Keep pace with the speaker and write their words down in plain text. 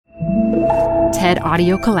TED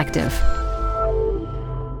Audio Collective.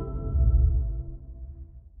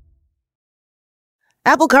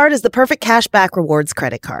 Apple Card is the perfect cash back rewards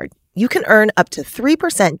credit card. You can earn up to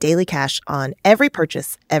 3% daily cash on every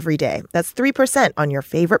purchase every day. That's 3% on your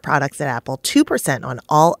favorite products at Apple, 2% on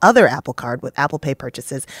all other Apple Card with Apple Pay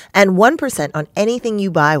purchases, and 1% on anything you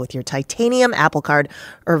buy with your titanium Apple Card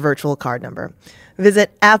or virtual card number.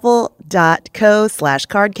 Visit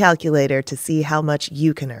apple.co/card calculator to see how much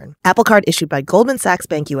you can earn. Apple Card issued by Goldman Sachs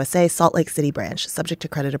Bank USA, Salt Lake City branch. Subject to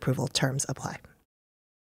credit approval. Terms apply.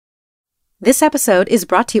 This episode is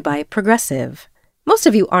brought to you by Progressive. Most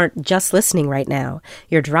of you aren't just listening right now.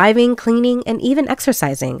 You're driving, cleaning, and even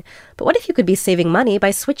exercising. But what if you could be saving money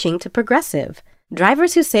by switching to Progressive?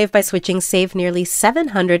 Drivers who save by switching save nearly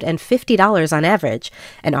 $750 on average,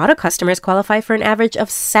 and auto customers qualify for an average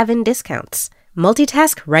of 7 discounts.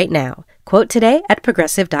 Multitask right now. Quote today at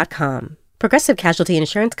Progressive.com. Progressive Casualty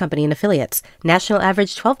Insurance Company and Affiliates. National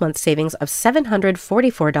average 12-month savings of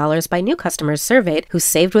 $744 by new customers surveyed who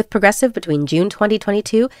saved with Progressive between June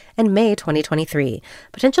 2022 and May 2023.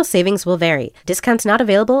 Potential savings will vary. Discounts not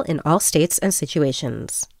available in all states and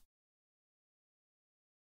situations.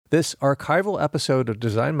 This archival episode of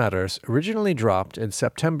Design Matters originally dropped in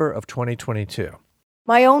September of 2022.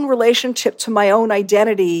 My own relationship to my own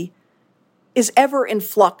identity is ever in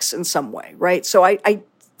flux in some way, right? So I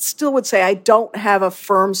still would say I don't have a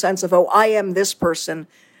firm sense of, I am this person.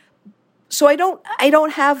 So I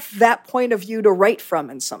don't have that point of view to write from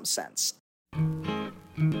in some sense.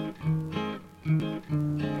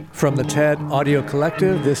 From the TED Audio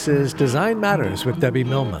Collective, this is Design Matters with Debbie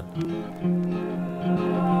Millman.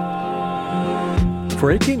 For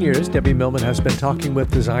 18 years, Debbie Millman has been talking with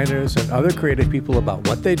designers and other creative people about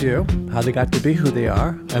what they do, how they got to be who they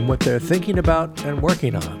are, and what they're thinking about and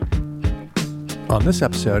working on. On this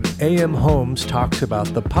episode, A.M. Holmes talks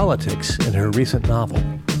about the politics in her recent novel.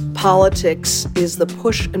 Politics is the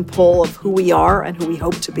push and pull of who we are and who we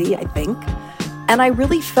hope to be, I think. And I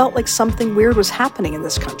really felt like something weird was happening in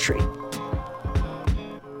this country.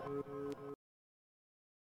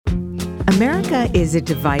 America is a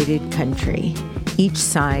divided country. Each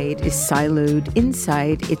side is siloed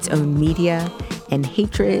inside its own media, and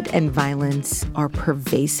hatred and violence are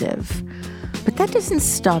pervasive. But that doesn't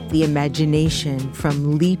stop the imagination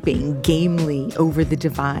from leaping gamely over the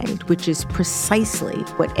divide, which is precisely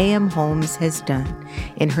what A.M. Holmes has done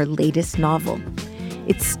in her latest novel.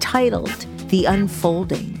 It's titled The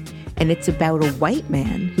Unfolding, and it's about a white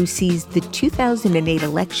man who sees the 2008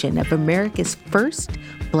 election of America's first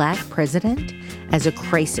Black president as a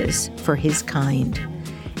crisis for his kind.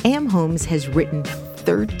 A.M. Holmes has written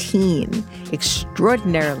 13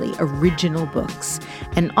 extraordinarily original books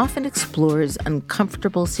and often explores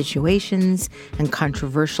uncomfortable situations and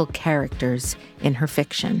controversial characters in her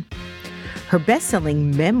fiction. Her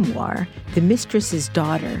best-selling memoir, The Mistress's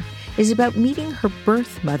Daughter, is about meeting her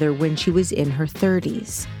birth mother when she was in her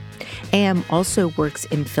 30s. A.M. also works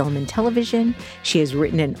in film and television. She has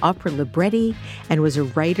written an opera libretti and was a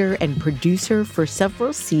writer and producer for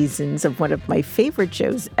several seasons of one of my favorite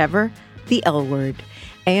shows ever, The L Word.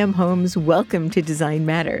 A.M. Holmes, welcome to Design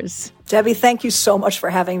Matters. Debbie, thank you so much for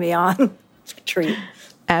having me on. It's a treat.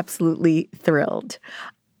 Absolutely thrilled.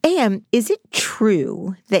 A.M., is it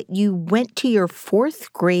true that you went to your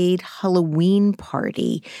 4th grade Halloween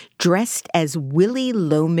party dressed as Willie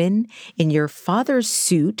Loman in your father's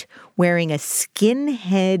suit, wearing a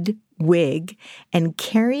skinhead wig and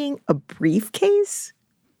carrying a briefcase?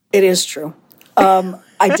 It is true.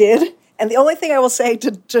 I did. And the only thing I will say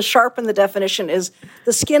to sharpen the definition is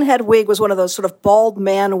the skinhead wig was one of those sort of bald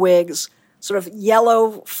man wigs, sort of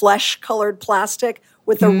yellow flesh-colored plastic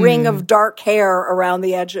with a ring of dark hair around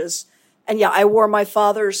the edges. And yeah, I wore my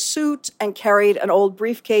father's suit and carried an old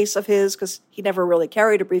briefcase of his because he never really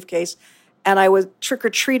carried a briefcase. And I was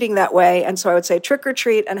trick-or-treating that way. And so I would say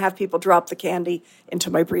trick-or-treat and have people drop the candy into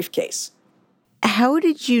my briefcase. How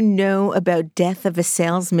did you know about Death of a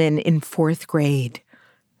Salesman in 4th grade?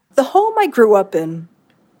 The home I grew up in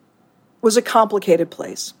was a complicated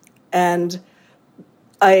place. And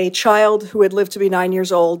a child who had lived to be 9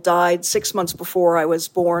 years old died 6 months before I was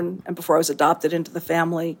born and before I was adopted into the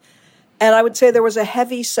family. And I would say there was a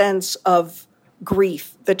heavy sense of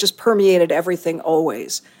grief that just permeated everything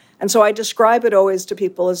always. And so I describe it always to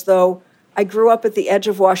people as though I grew up at the edge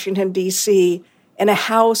of Washington, D.C. in a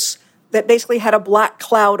house that basically had a black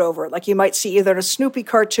cloud over it, like you might see either in a Snoopy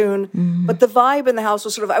cartoon, but the vibe in the house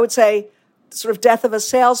was sort of, I would say, sort of Death of a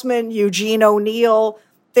Salesman, Eugene O'Neill.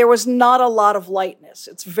 There was not a lot of lightness.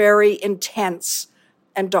 It's very intense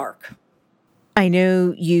and dark. I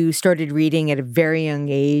know you started reading at a very young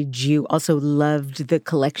age. You also loved the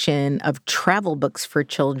collection of travel books for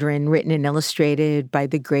children written and illustrated by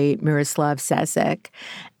the great Miroslav Sasek.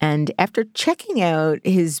 And after checking out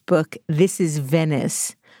his book, This is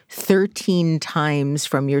Venice, 13 times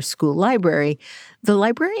from your school library, the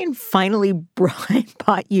librarian finally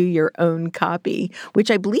bought you your own copy, which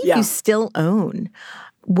I believe you still own.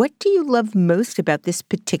 What do you love most about this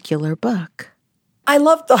particular book? I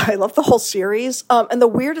love the whole series. And the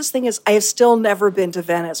weirdest thing is I have still never been to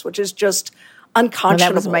Venice, which is just unconscionable. Well,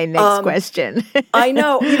 that was my next question. I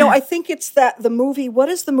know. I think it's the movie. What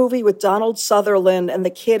is the movie with Donald Sutherland and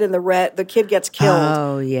the kid in the red? The kid gets killed.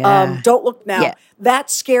 Oh, yeah. Don't Look Now. Yeah.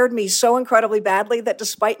 That scared me so incredibly badly that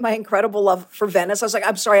despite my incredible love for Venice, I was like,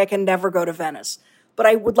 I'm sorry, I can never go to Venice. But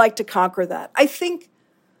I would like to conquer that. I think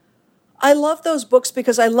I love those books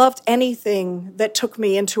because I loved anything that took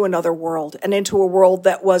me into another world and into a world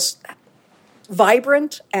that was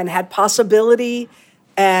vibrant and had possibility.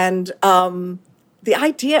 And the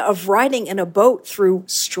idea of riding in a boat through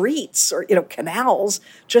streets or, canals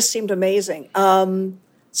just seemed amazing.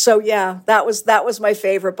 So yeah, that was my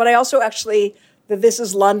favorite. But I also actually, the This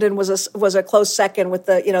Is London was a close second with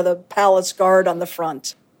the Palace Guard on the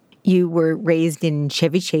front. You were raised in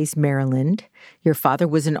Chevy Chase, Maryland. Your father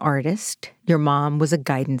was an artist. Your mom was a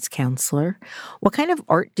guidance counselor. What kind of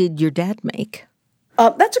art did your dad make?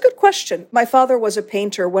 That's a good question. My father was a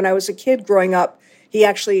painter. When I was a kid growing up, he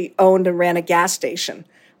actually owned and ran a gas station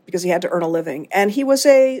because he had to earn a living. And he was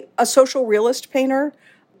a social realist painter.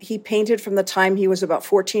 He painted from the time he was about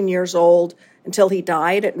 14 years old until he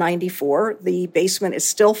died at 94. The basement is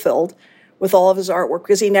still filled with all of his artwork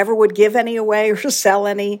because he never would give any away or sell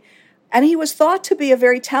any. And he was thought to be a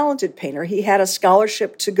very talented painter. He had a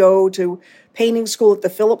scholarship to go to painting school at the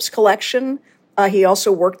Phillips Collection. He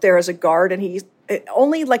also worked there as a guard. And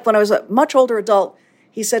when I was a much older adult,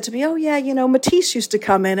 he said to me, oh yeah, Matisse used to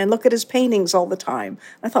come in and look at his paintings all the time.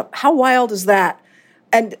 I thought, how wild is that?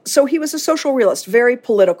 And so he was a social realist, very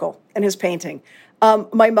political in his painting.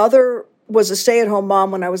 My mother was a stay-at-home mom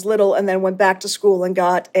when I was little and then went back to school and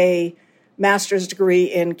got a master's degree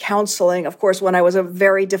in counseling, of course, when I was a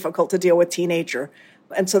very difficult to deal with teenager.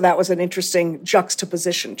 And so that was an interesting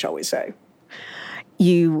juxtaposition, shall we say.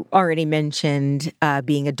 You already mentioned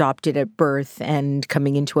being adopted at birth and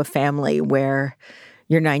coming into a family where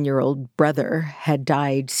your 9-year-old brother had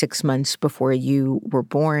died 6 months before you were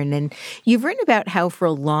born. And you've written about how for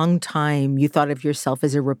a long time you thought of yourself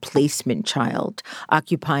as a replacement child,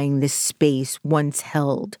 occupying this space once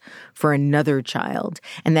held for another child.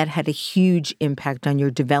 And that had a huge impact on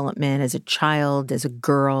your development as a child, as a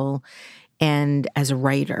girl, and as a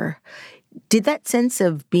writer. Did that sense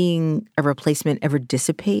of being a replacement ever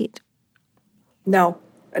dissipate? No,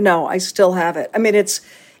 I still have it. I mean,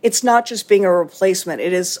 it's not just being a replacement.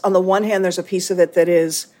 It is, on the one hand, there's a piece of it that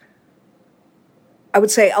is, I would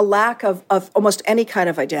say, a lack of almost any kind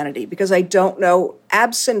of identity, because I don't know,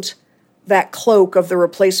 absent that cloak of the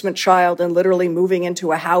replacement child and literally moving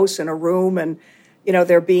into a house and a room and,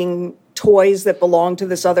 there being toys that belong to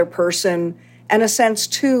this other person, and a sense,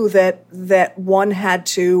 too, that one had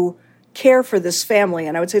to care for this family.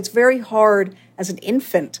 And I would say it's very hard as an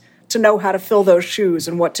infant to know how to fill those shoes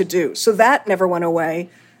and what to do. So that never went away.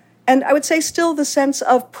 And I would say still the sense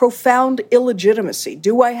of profound illegitimacy,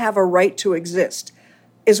 do I have a right to exist,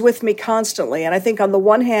 is with me constantly. And I think on the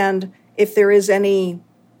one hand, if there is any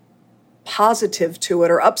positive to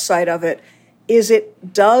it or upside of it, is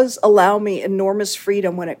it does allow me enormous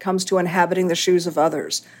freedom when it comes to inhabiting the shoes of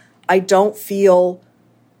others. I don't feel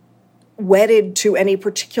wedded to any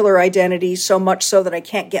particular identity so much so that I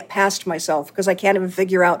can't get past myself because I can't even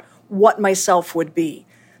figure out what myself would be.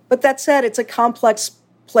 But that said, it's a complex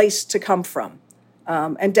place to come from,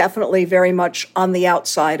 and definitely very much on the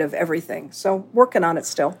outside of everything. So working on it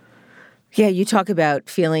still. Yeah, you talk about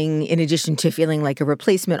feeling, in addition to feeling like a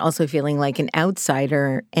replacement, also feeling like an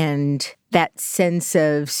outsider. And that sense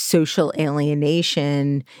of social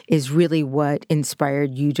alienation is really what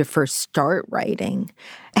inspired you to first start writing.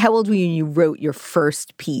 How old were you when you wrote your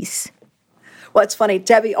first piece? Well, it's funny,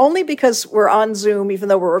 Debbie, only because we're on Zoom, even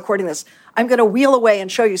though we're recording this, I'm going to wheel away and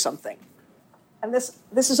show you something. And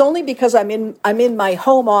this is only because I'm in my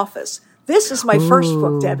home office. This is my first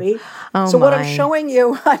book, Debbie. So what I'm showing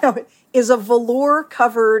you, I know, is a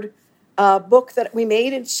velour-covered book that we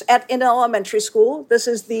made in elementary school. This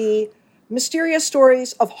is the Mysterious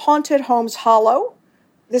Stories of Haunted Homes Hollow.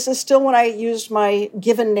 This is still when I used my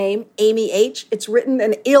given name, Amy H. It's written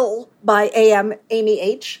in ill by A.M. Amy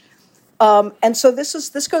H. And so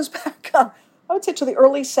this goes back, I would say, to the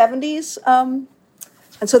early 70s.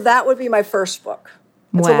 And so that would be my first book.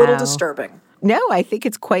 It's a little disturbing. No, I think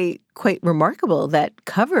it's quite remarkable. That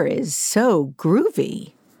cover is so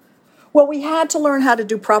groovy. Well, we had to learn how to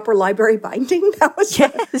do proper library binding. That was,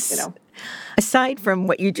 Yes. Aside from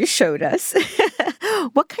what you just showed us,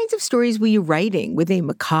 what kinds of stories were you writing? Were they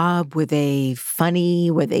macabre? Were they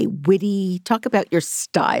funny? Were they witty? Talk about your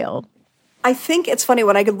style. I think it's funny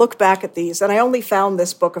when I could look back at these, and I only found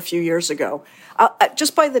this book a few years ago,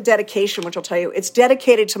 just by the dedication, which I'll tell you, it's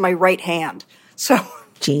dedicated to my right hand. So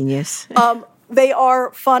genius. They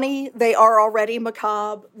are funny. They are already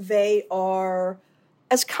macabre. They are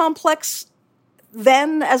as complex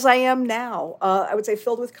then as I am now. I would say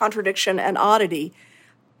filled with contradiction and oddity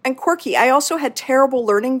and quirky. I also had terrible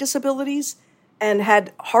learning disabilities and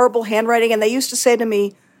had horrible handwriting. And they used to say to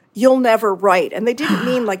me, "You'll never write." And they didn't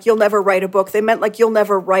mean like you'll never write a book. They meant like you'll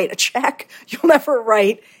never write a check. You'll never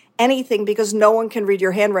write anything because no one can read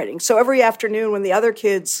your handwriting. So every afternoon when the other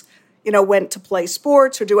kids went to play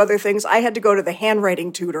sports or do other things, I had to go to the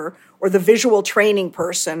handwriting tutor or the visual training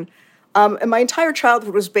person. And my entire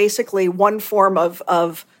childhood was basically one form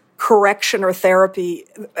of correction or therapy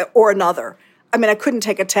or another. I mean, I couldn't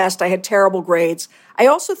take a test. I had terrible grades. I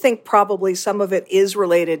also think probably some of it is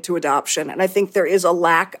related to adoption. And I think there is a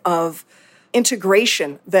lack of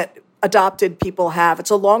integration that adopted people have. It's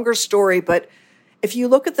a longer story, but if you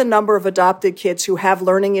look at the number of adopted kids who have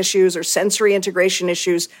learning issues or sensory integration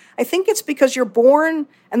issues, I think it's because you're born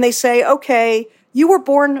and they say, okay, you were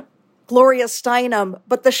born Gloria Steinem,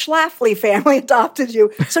 but the Schlafly family adopted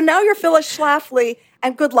you. So now you're Phyllis Schlafly,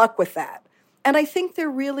 and good luck with that. And I think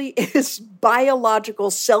there really is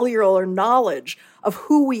biological cellular knowledge of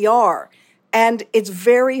who we are. And it's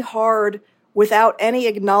very hard without any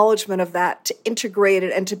acknowledgement of that to integrate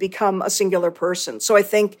it and to become a singular person. So I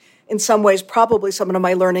think in some ways, probably some of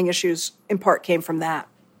my learning issues in part came from that.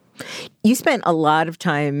 You spent a lot of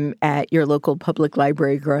time at your local public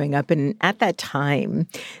library growing up, and at that time,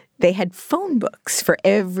 they had phone books for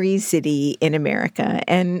every city in America.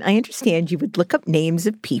 And I understand you would look up names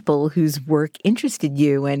of people whose work interested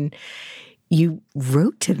you, and you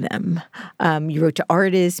wrote to them. You wrote to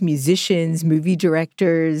artists, musicians, movie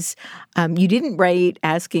directors. You didn't write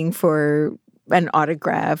asking for an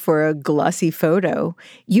autograph or a glossy photo.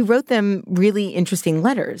 You wrote them really interesting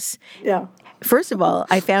letters. Yeah. First of all,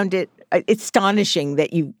 I found it astonishing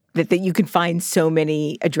that you can find so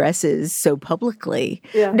many addresses so publicly.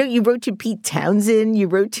 Yeah. No, you wrote to Pete Townsend, you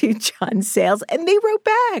wrote to John Sayles, and they wrote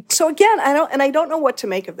back. So again, I don't know what to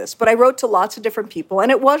make of this, but I wrote to lots of different people,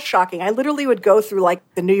 and it was shocking. I literally would go through like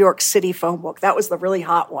the New York City phone book. That was the really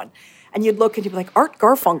hot one. And you'd look and you'd be like, Art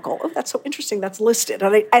Garfunkel. Oh, that's so interesting. That's listed.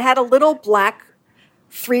 And I had a little black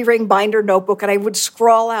 3-ring binder notebook, and I would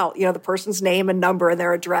scrawl out, the person's name and number and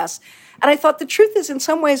their address. And I thought the truth is, in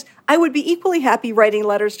some ways, I would be equally happy writing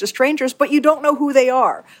letters to strangers, but you don't know who they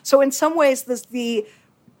are. So in some ways, the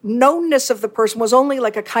knownness of the person was only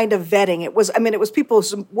like a kind of vetting. It was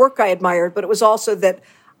people's work I admired, but it was also that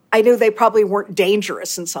I knew they probably weren't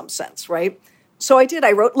dangerous in some sense, right? So I did.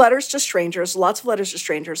 I wrote letters to strangers, lots of letters to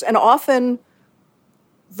strangers. And often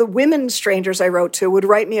the women strangers I wrote to would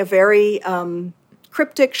write me a very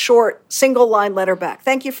cryptic, short, single-line letter back.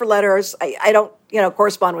 Thank you for letters. I don't,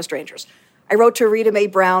 correspond with strangers. I wrote to Rita Mae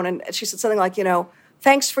Brown, and she said something like,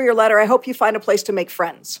 thanks for your letter. I hope you find a place to make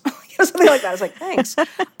friends. Something like that. I was like, thanks.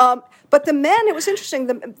 But the men, it was interesting.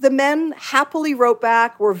 The men happily wrote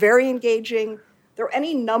back, were very engaging. There were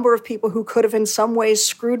any number of people who could have in some ways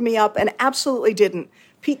screwed me up and absolutely didn't.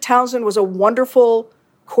 Pete Townsend was a wonderful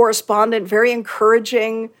correspondent, very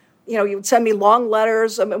encouraging. You would send me long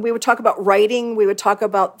letters. I mean, we would talk about writing. We would talk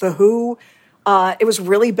about The Who. It was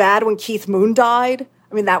really bad when Keith Moon died.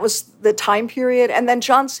 I mean, that was the time period. And then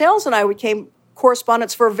John Sayles and I became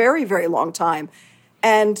correspondents for a very, very long time.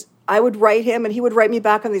 And I would write him, and he would write me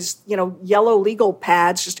back on these, yellow legal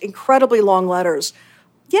pads, just incredibly long letters.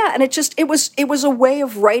 Yeah, and it was a way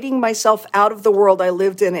of writing myself out of the world I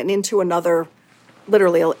lived in and into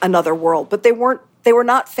literally another world. But they were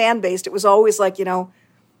not fan-based. It was always like,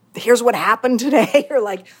 here's what happened today, or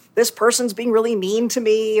like, this person's being really mean to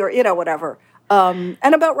me, or, whatever. And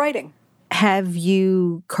about writing. Have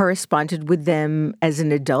you corresponded with them as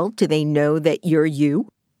an adult? Do they know that you're you?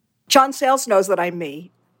 John Sayles knows that I'm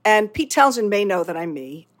me. And Pete Townsend may know that I'm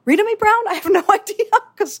me. Rita Mae Brown, I have no idea,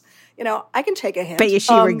 because, I can take a hint. Bet you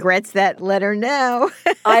she regrets that letter now.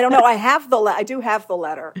 I don't know. I do have the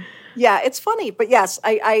letter. Yeah, it's funny. But yes,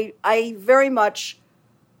 I very much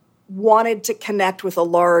wanted to connect with a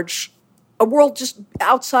world just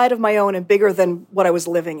outside of my own and bigger than what I was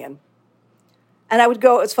living in. And I would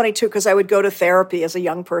go, it's funny too, because I would go to therapy as a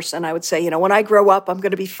young person. I would say, when I grow up, I'm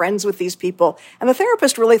going to be friends with these people. And the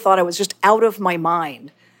therapist really thought I was just out of my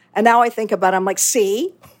mind. And now I think about it, I'm like,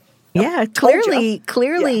 see? Yeah, Told ya.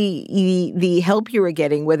 clearly, the help you were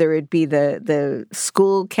getting, whether it be the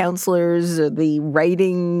school counselors or the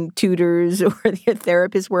writing tutors or your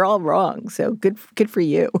therapists, were all wrong. So good for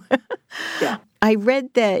you. Yeah. I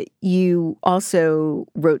read that you also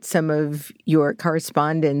wrote some of your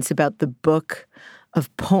correspondence about the book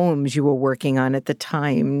of poems you were working on at the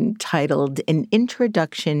time, titled An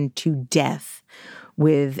Introduction to Death,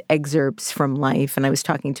 with excerpts from life. And I was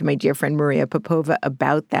talking to my dear friend Maria Popova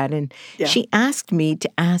about that. And she asked me to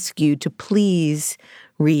ask you to please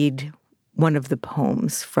read one of the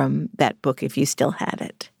poems from that book if you still had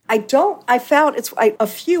it. I found a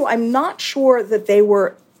few. I'm not sure that they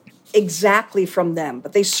were exactly from them,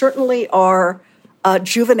 but they certainly are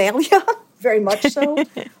juvenilia, very much so.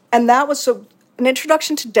 And that was An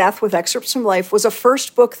Introduction to Death with Excerpts from Life was a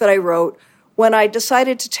first book that I wrote when I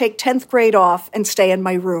decided to take 10th grade off and stay in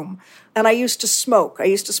my room. And I used to smoke. I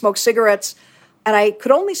used to smoke cigarettes, and I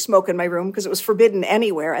could only smoke in my room because it was forbidden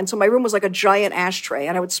anywhere. And so my room was like a giant ashtray,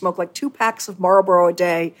 and I would smoke like 2 packs of Marlboro a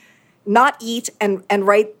day, not eat, and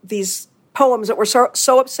write these poems that were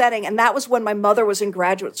so upsetting. And that was when my mother was in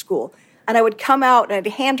graduate school. And I would come out and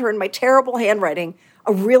I'd hand her in my terrible handwriting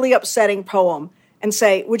a really upsetting poem and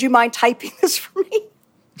say, would you mind typing this for me?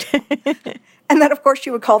 And then, of course, she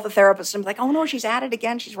would call the therapist and be like, oh, no, she's at it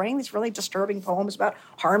again. She's writing these really disturbing poems about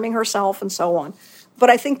harming herself and so on. But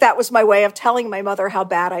I think that was my way of telling my mother how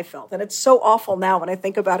bad I felt. And it's so awful now when I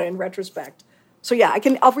think about it in retrospect. So, yeah,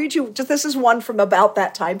 I'll read you. This is one from about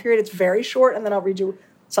that time period. It's very short, and then I'll read you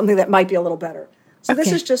something that might be a little better. So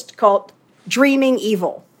This is just called Dreaming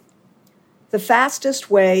Evil. The fastest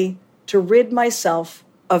way to rid myself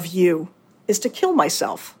of you is to kill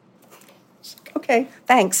myself. Okay,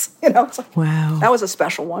 thanks. It's like, wow, that was a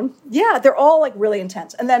special one. Yeah, they're all like really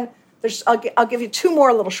intense. And then I'll give you 2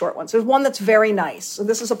 more little short ones. There's one that's very nice. So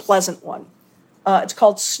this is a pleasant one. It's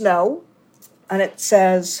called Snow, and it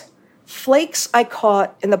says, flakes I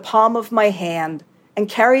caught in the palm of my hand and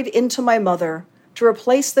carried into my mother to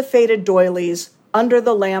replace the faded doilies under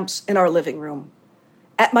the lamps in our living room.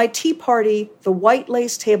 At my tea party, the white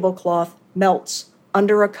lace tablecloth melts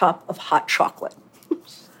under a cup of hot chocolate.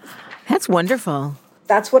 That's wonderful.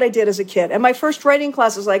 That's what I did as a kid. And my first writing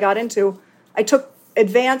classes I got into, I took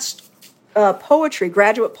advanced poetry,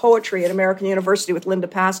 graduate poetry at American University with Linda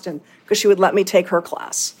Paston, because she would let me take her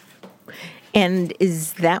class. And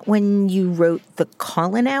is that when you wrote The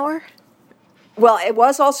Call-In Hour? Well, it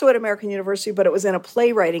was also at American University, but it was in a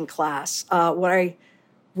playwriting class where I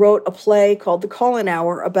wrote a play called The Call-In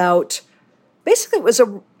Hour about, basically it was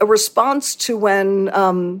a response to when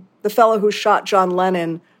the fellow who shot John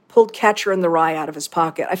Lennon pulled Catcher in the Rye out of his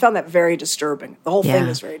pocket. I found that very disturbing. The whole thing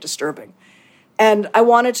is very disturbing. And I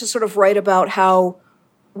wanted to sort of write about how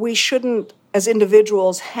we shouldn't, as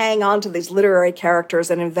individuals, hang on to these literary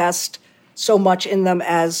characters and invest so much in them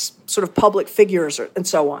as sort of public figures and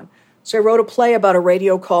so on. So I wrote a play about a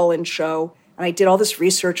radio call-in show, and I did all this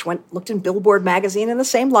research, looked in Billboard magazine in the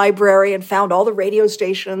same library and found all the radio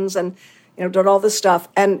stations and did all this stuff.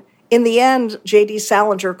 And in the end, J.D.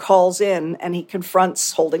 Salinger calls in and he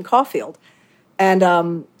confronts Holden Caulfield. And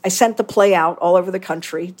I sent the play out all over the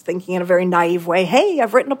country, thinking in a very naive way, hey,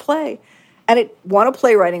 I've written a play. And it won a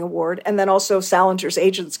playwriting award. And then also Salinger's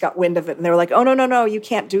agents got wind of it. And they were like, oh, no, you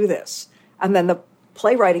can't do this. And then the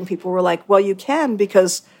playwriting people were like, well, you can,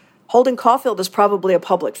 because Holden Caulfield is probably a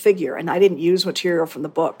public figure. And I didn't use material from the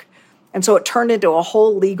book. And so it turned into a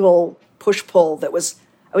whole legal push-pull that was,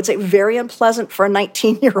 I would say, very unpleasant for a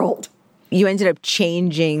 19-year-old. You ended up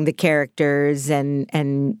changing the characters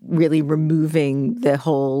and really removing the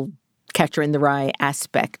whole Catcher in the Rye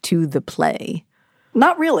aspect to the play.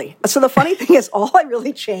 Not really. So the funny thing is, all I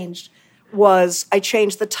really changed was I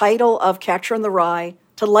changed the title of Catcher in the Rye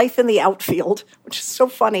to Life in the Outfield, which is so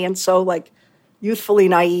funny and so like youthfully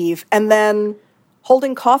naive. And then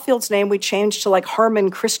Holden Caulfield's name we changed to like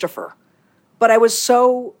Harmon Christopher. But I was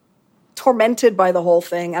so tormented by the whole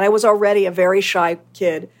thing, and I was already a very shy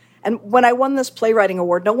kid. And when I won this playwriting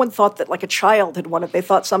award, no one thought that like a child had won it. They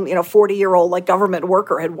thought some 40-year-old like government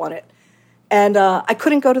worker had won it. And I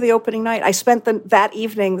couldn't go to the opening night. I spent that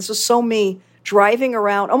evening, this was so me, driving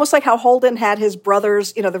around, almost like how Holden had his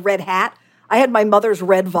brother's, the red hat. I had my mother's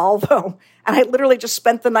red Volvo. And I literally just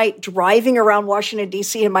spent the night driving around Washington,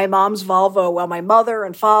 D.C. in my mom's Volvo while my mother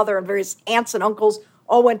and father and various aunts and uncles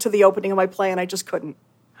all went to the opening of my play, and I just couldn't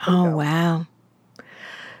Oh, go. Wow.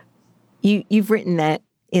 You've written that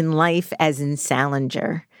in life, as in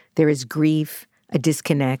Salinger, there is grief, a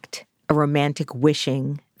disconnect, a romantic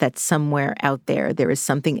wishing that somewhere out there is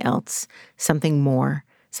something else, something more,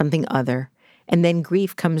 something other. And then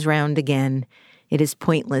grief comes round again It is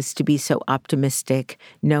pointless to be so optimistic,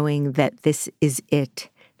 knowing that this is it.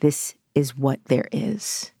 This is what there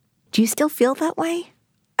is. Do you still feel that way?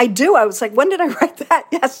 I do. I was like, when did I write that?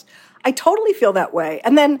 Yes, I totally feel that way.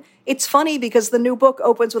 And then it's funny because the new book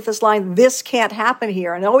opens with this line, this can't happen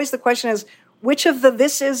here. And always the question is, which of the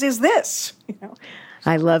this is this? You know?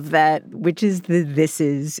 I love that. Which is the this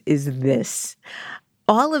is this.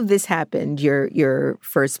 All of this happened, your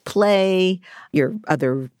first play, your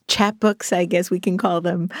other chapbooks, I guess we can call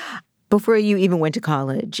them, before you even went to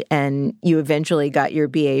college. And you eventually got your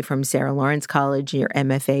BA from Sarah Lawrence College, your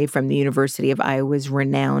MFA from the University of Iowa's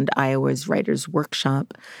renowned Iowa's Writers'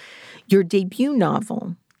 Workshop. Your debut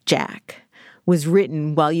novel, Jack, was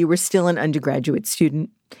written while you were still an undergraduate student.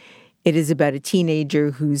 It is about a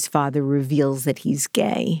teenager whose father reveals that he's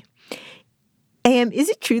gay. Is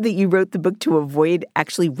it true that you wrote the book to avoid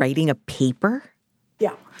actually writing a paper?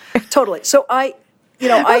 Yeah, totally. So okay,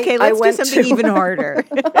 let's do something even harder.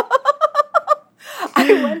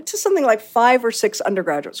 I went to something like 5 or 6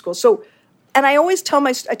 undergraduate schools. So, and I always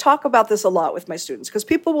I talk about this a lot with my students because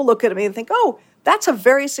people will look at me and think, oh, that's a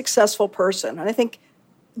very successful person. And I think,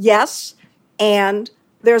 yes, and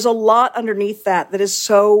there's a lot underneath that is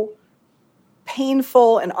so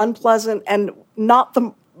painful and unpleasant and not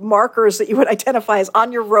the markers that you would identify as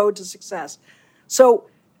on your road to success. So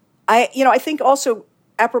I think also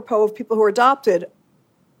apropos of people who are adopted,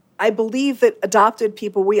 I believe that adopted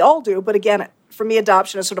people, we all do, but again, for me,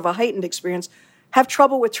 adoption is sort of a heightened experience, have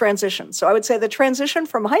trouble with transition. So I would say the transition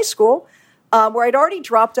from high school, where I'd already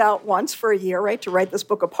dropped out once for a year, right, to write this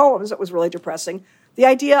book of poems that was really depressing, the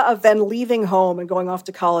idea of then leaving home and going off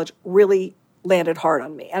to college really landed hard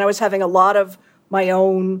on me. And I was having a lot of my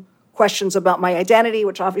own questions about my identity,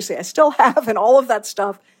 which obviously I still have, and all of that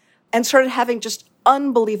stuff, and started having just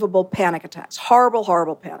unbelievable panic attacks, horrible,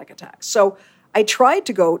 horrible panic attacks. So I tried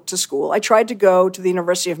to go to school. I tried to go to the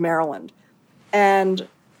University of Maryland, and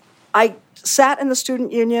I sat in the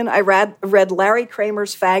student union. I read Larry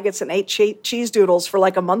Kramer's Faggots and ate cheese doodles for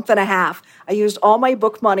like a month and a half. I used all my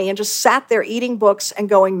book money and just sat there eating books and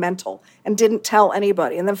going mental and didn't tell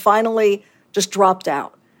anybody. And then finally just dropped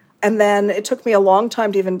out. And then it took me a long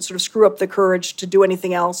time to even sort of screw up the courage to do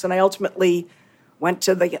anything else. And I ultimately went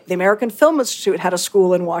to the American Film Institute, had a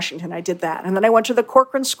school in Washington. I did that. And then I went to the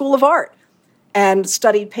Corcoran School of Art and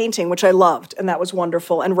studied painting, which I loved. And that was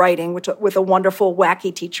wonderful. And writing, with a wonderful,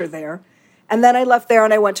 wacky teacher there. And then I left there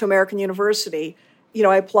and I went to American University.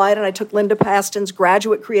 I applied and I took Linda Paston's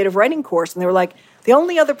graduate creative writing course. And they were like, the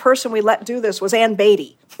only other person we let do this was Ann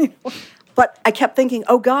Beatty. But I kept thinking,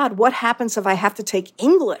 oh, God, what happens if I have to take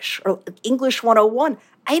English or English 101?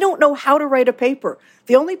 I don't know how to write a paper.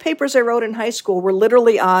 The only papers I wrote in high school were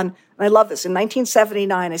literally on, and I love this, in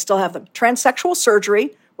 1979, I still have them, transsexual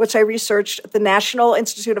surgery, which I researched at the National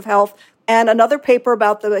Institute of Health, and another paper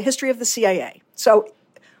about the history of the CIA. So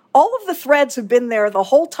all of the threads have been there the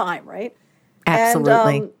whole time, right?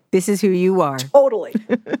 Absolutely. And, this is who you are. Totally.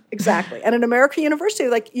 Exactly. And in American University,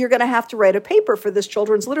 you're going to have to write a paper for this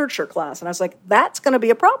children's literature class. And I was like, that's going to be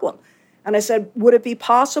a problem. And I said, would it be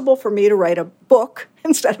possible for me to write a book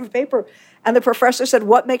instead of a paper? And the professor said,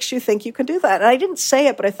 what makes you think you can do that? And I didn't say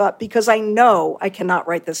it, but I thought, because I know I cannot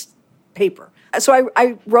write this paper. So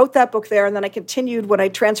I wrote that book there, and then I continued when I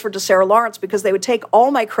transferred to Sarah Lawrence, because they would take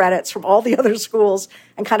all my credits from all the other schools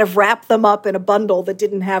and kind of wrap them up in a bundle that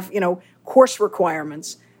didn't have, course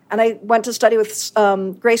requirements. And I went to study with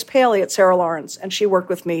Grace Paley at Sarah Lawrence, and she worked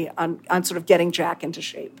with me on sort of getting Jack into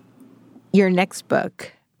shape. Your next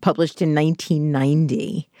book, published in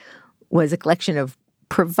 1990, was a collection of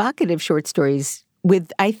provocative short stories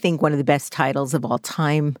with, I think, one of the best titles of all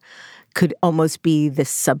time. Could almost be the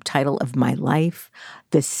subtitle of my life,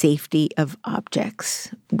 The Safety of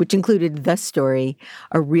Objects, which included the story,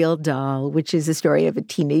 A Real Doll, which is a story of a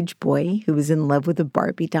teenage boy who is in love with a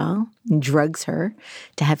Barbie doll and drugs her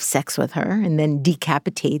to have sex with her, and then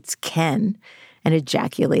decapitates Ken and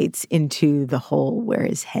ejaculates into the hole where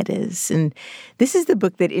his head is. And this is the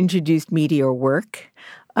book that introduced me to your work.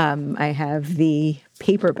 I have the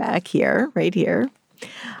paperback here, right here.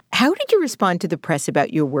 How did you respond to the press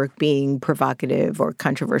about your work being provocative or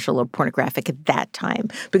controversial or pornographic at that time?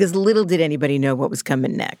 Because little did anybody know what was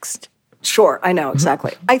coming next. Sure, I know,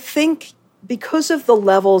 exactly. I think because of the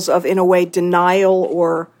levels of, in a way, denial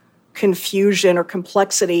or confusion or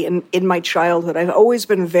complexity in my childhood, I've always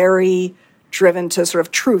been very driven to sort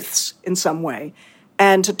of truths in some way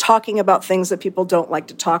and to talking about things that people don't like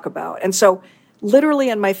to talk about. And so literally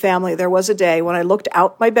in my family, there was a day when I looked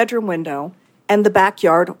out my bedroom window and the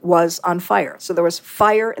backyard was on fire. So there was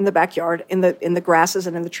fire in the backyard, in the grasses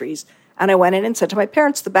and in the trees. And I went in and said to my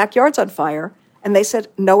parents, the backyard's on fire. And they said,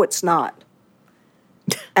 no, it's not.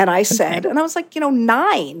 And I said, and I was like,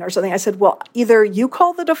 9 or something. I said, well, either you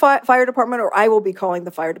call the fire department or I will be calling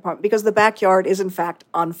the fire department because the backyard is in fact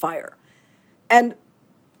on fire. And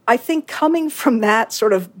I think coming from that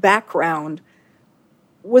sort of background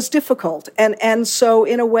was difficult. And so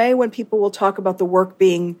in a way, when people will talk about the work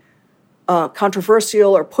being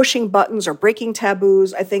controversial or pushing buttons or breaking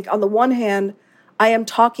taboos, I think on the one hand, I am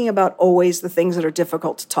talking about always the things that are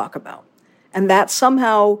difficult to talk about. And that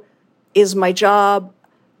somehow is my job.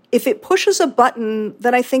 If it pushes a button,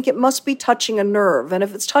 then I think it must be touching a nerve. And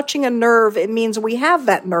if it's touching a nerve, it means we have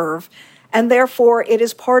that nerve. And therefore, it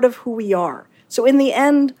is part of who we are. So in the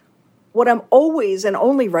end, what I'm always and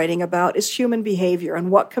only writing about is human behavior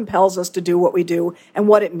and what compels us to do what we do and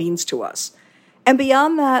what it means to us. And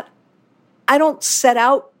beyond that, I don't set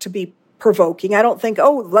out to be provoking. I don't think,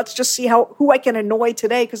 let's just see who I can annoy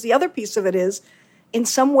today. Because the other piece of it is, in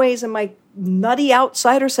some ways, in my nutty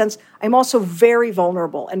outsider sense, I'm also very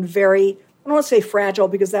vulnerable and very, I don't want to say fragile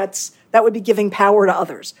because that would be giving power to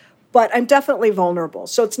others. But I'm definitely vulnerable.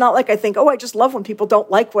 So it's not like I think, I just love when people don't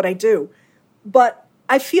like what I do. But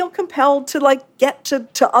I feel compelled to get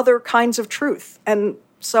to other kinds of truth. And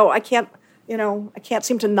so I can't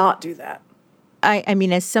seem to not do that. I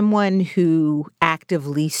mean, as someone who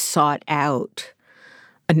actively sought out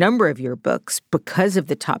a number of your books because of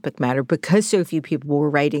the topic matter, because so few people were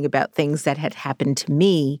writing about things that had happened to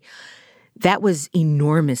me, that was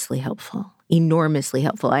enormously helpful. Enormously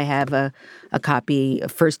helpful. I have a copy, a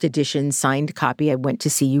first edition signed copy I went to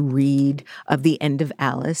see you read of The End of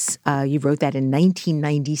Alice. You wrote that in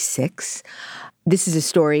 1996. This is a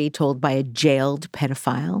story told by a jailed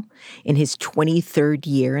pedophile in his 23rd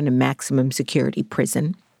year in a maximum security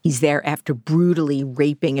prison. He's there after brutally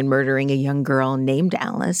raping and murdering a young girl named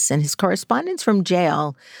Alice, and his correspondence from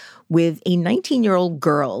jail with a 19-year-old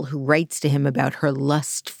girl who writes to him about her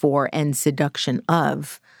lust for and seduction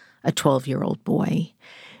of a 12-year-old boy.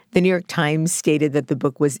 The New York Times stated that the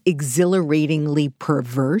book was exhilaratingly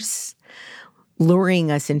perverse, luring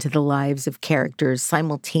us into the lives of characters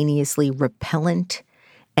simultaneously repellent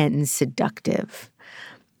and seductive.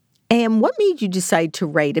 And what made you decide to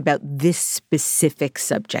write about this specific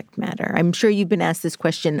subject matter? I'm sure you've been asked this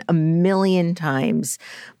question a million times,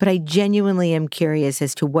 but I genuinely am curious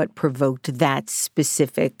as to what provoked that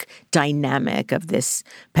specific dynamic of this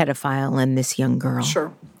pedophile and this young girl.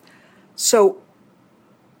 Sure. So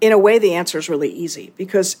in a way, the answer is really easy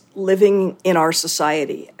because living in our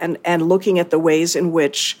society and looking at the ways in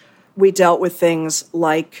which we dealt with things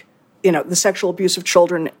like, the sexual abuse of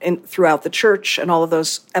children throughout the church and all of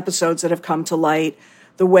those episodes that have come to light,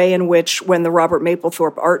 the way in which when the Robert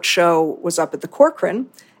Mapplethorpe art show was up at the Corcoran,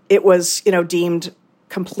 it was, deemed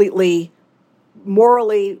completely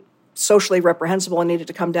morally, socially reprehensible and needed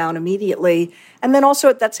to come down immediately. And then also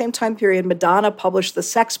at that same time period, Madonna published the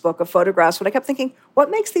sex book of photographs. But I kept thinking, what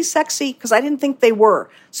makes these sexy? Because I didn't think they were.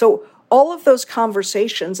 So all of those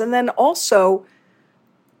conversations, and then also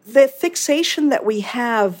the fixation that we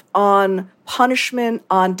have on punishment,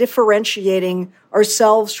 on differentiating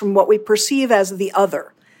ourselves from what we perceive as the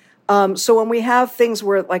other. So when we have things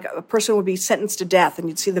where like a person would be sentenced to death and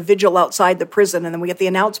you'd see the vigil outside the prison and then we get the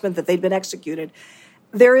announcement that they'd been executed,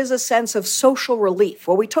 there is a sense of social relief.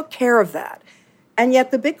 Well, we took care of that. And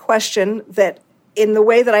yet the big question that in the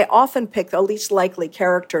way that I often pick the least likely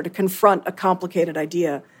character to confront a complicated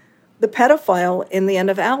idea, the pedophile in The End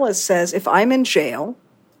of Alice says, if I'm in jail,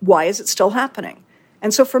 why is it still happening?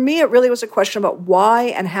 And so for me, it really was a question about why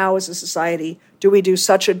and how as a society do we do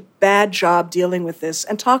such a bad job dealing with this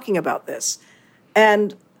and talking about this?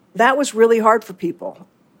 And that was really hard for people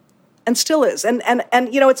and still is. And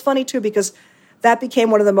it's funny too, because that became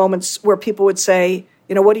one of the moments where people would say,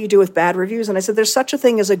 what do you do with bad reviews? And I said, there's such a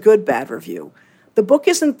thing as a good bad review. The book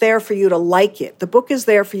isn't there for you to like it. The book is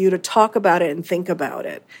there for you to talk about it and think about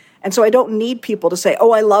it. And so I don't need people to say,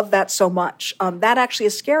 I love that so much. That actually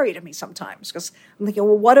is scary to me sometimes because I'm thinking,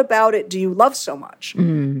 well, what about it do you love so much?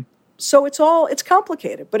 Mm. So it's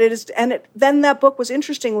complicated, but it is. And then that book was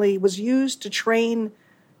used to train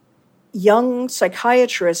young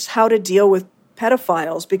psychiatrists how to deal with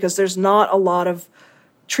pedophiles because there's not a lot of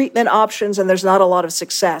treatment options and there's not a lot of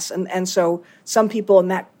success. And so some people in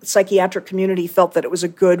that psychiatric community felt that it was a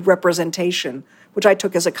good representation, which I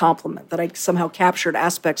took as a compliment, that I somehow captured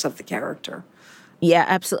aspects of the character. Yeah,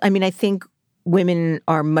 absolutely. I mean, I think women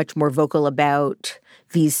are much more vocal about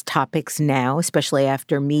these topics now, especially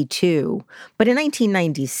after Me Too. But in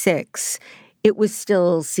 1996, it was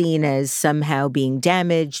still seen as somehow being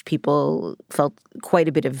damaged. People felt quite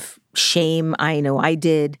a bit of shame. I know I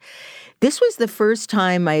did. This was the first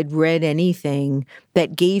time I had read anything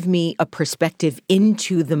that gave me a perspective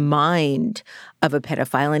into the mind of a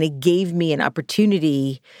pedophile, and it gave me an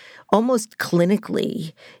opportunity almost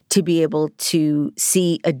clinically to be able to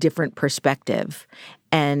see a different perspective.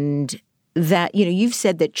 And that, you've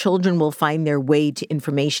said that children will find their way to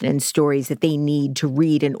information and stories that they need to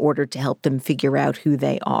read in order to help them figure out who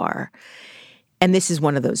they are. And this is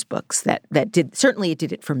one of those books that did, certainly it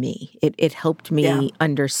did it for me. It helped me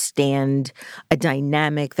understand a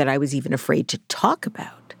dynamic that I was even afraid to talk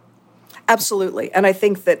about. Absolutely. And I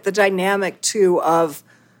think that the dynamic, too, of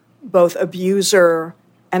both abuser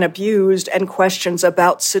and abused and questions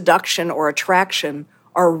about seduction or attraction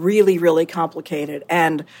are really, really complicated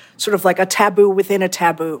and sort of like a taboo within a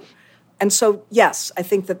taboo. And so, yes, I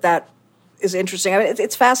think that is interesting. I mean,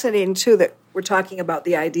 it's fascinating, too, that we're talking about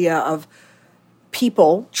the idea of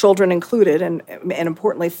people, children included, and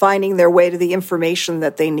importantly, finding their way to the information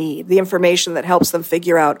that they need, the information that helps them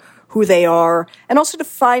figure out who they are, and also to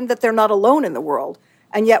find that they're not alone in the world.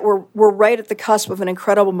 And yet we're right at the cusp of an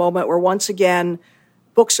incredible moment where, once again,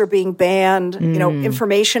 books are being banned,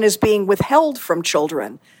 information is being withheld from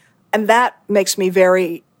children. And that makes me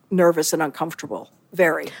very nervous and uncomfortable,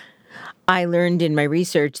 very. I learned in my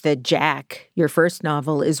research that Jack, your first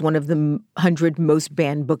novel, is one of the 100 most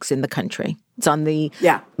banned books in the country. It's on the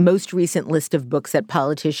most recent list of books that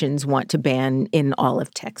politicians want to ban in all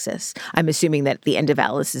of Texas. I'm assuming that The End of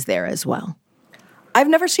Alice is there as well. I've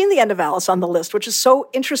never seen The End of Alice on the list, which is so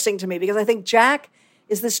interesting to me because I think Jack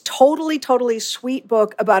is this totally, totally sweet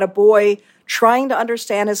book about a boy trying to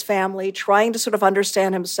understand his family, trying to sort of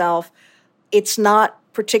understand himself. It's not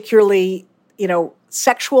particularly,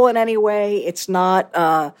 sexual in any way. It's not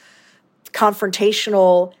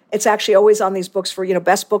confrontational. It's actually always on these books for,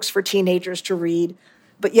 best books for teenagers to read.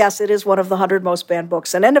 But yes, it is one of the 100 most banned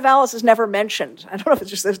books. And End of Alice is never mentioned. I don't know if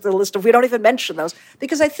it's just the list of, we don't even mention those.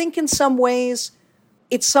 Because I think in some ways,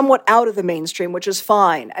 it's somewhat out of the mainstream, which is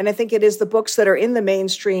fine. And I think it is the books that are in the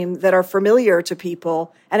mainstream that are familiar to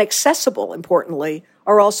people and accessible, importantly,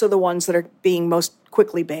 are also the ones that are being most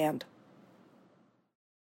quickly banned.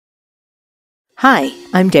 Hi,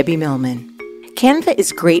 I'm Debbie Millman. Canva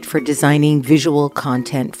is great for designing visual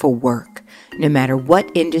content for work, no matter what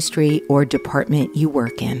industry or department you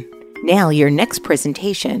work in. Nail your next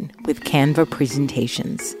presentation with Canva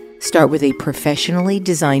Presentations. Start with a professionally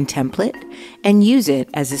designed template and use it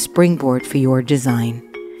as a springboard for your design.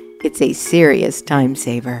 It's a serious time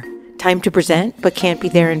saver. Time to present but can't be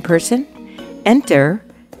there in person? Enter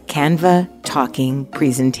Canva Talking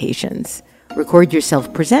Presentations. Record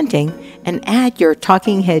yourself presenting and add your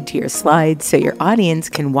talking head to your slides so your audience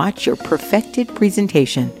can watch your perfected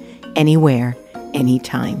presentation anywhere,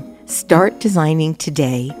 anytime. Start designing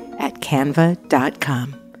today at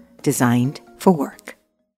canva.com. Designed for work.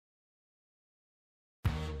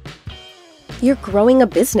 You're growing a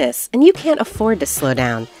business and you can't afford to slow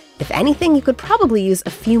down. If anything, you could probably use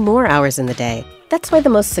a few more hours in the day. That's why the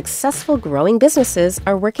most successful growing businesses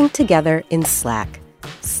are working together in Slack.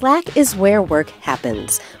 Slack is where work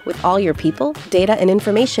happens, with all your people, data, and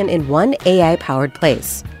information in one AI-powered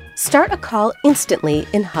place. Start a call instantly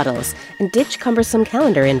in huddles and ditch cumbersome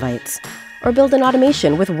calendar invites. Or build an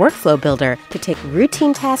automation with Workflow Builder to take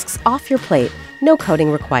routine tasks off your plate, no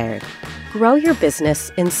coding required. Grow your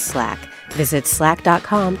business in Slack. Visit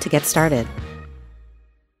slack.com to get started.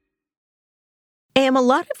 Am, a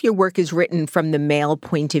lot of your work is written from the male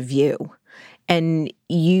point of view, and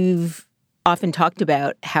you've often talked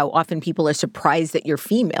about how often people are surprised that you're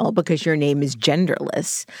female because your name is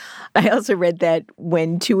genderless. I also read that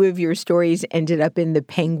when two of your stories ended up in the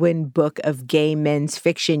Penguin Book of Gay Men's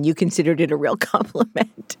Fiction, you considered it a real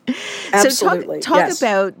compliment. Absolutely. So talk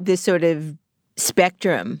about this sort of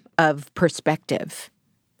spectrum of perspective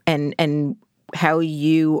and how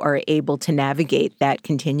you are able to navigate that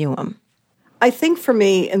continuum. I think for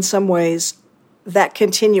me, in some ways, that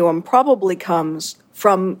continuum probably comes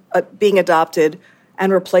from being adopted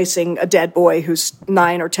and replacing a dead boy who's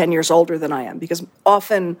 9 or 10 years older than I am. Because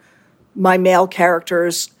often my male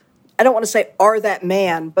characters, I don't want to say are that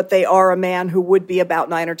man, but they are a man who would be about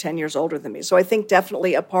 9 or 10 years older than me. So I think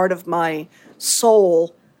definitely a part of my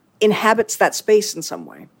soul inhabits that space in some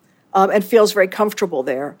way and feels very comfortable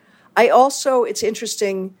there. I also, it's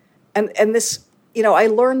interesting, and this, I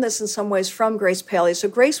learned this in some ways from Grace Paley. So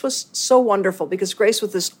Grace was so wonderful because Grace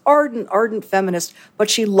was this ardent feminist, but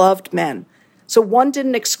she loved men. So one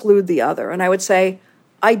didn't exclude the other. And I would say,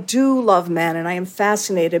 I do love men and I am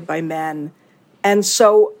fascinated by men. And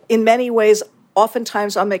so in many ways,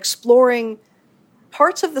 oftentimes I'm exploring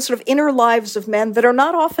parts of the sort of inner lives of men that are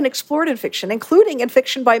not often explored in fiction, including in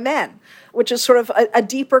fiction by men, which is sort of a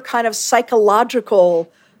deeper kind of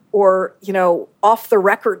psychological or,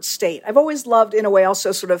 off-the-record state. I've always loved, in a way,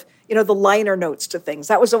 also sort of, the liner notes to things.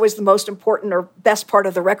 That was always the most important or best part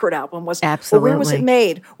of the record album was, absolutely. Well, where was it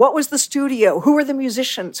made? What was the studio? Who were the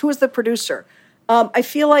musicians? Who was the producer? I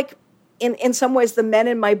feel like, in some ways, the men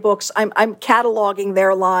in my books, I'm cataloging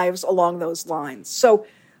their lives along those lines. So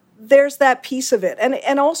there's that piece of it.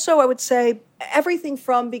 And also, I would say, everything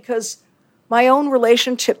from, because my own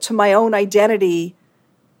relationship to my own identity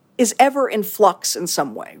is ever in flux in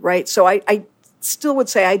some way, right? So I still would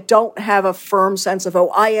say I don't have a firm sense of,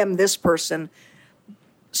 I am this person.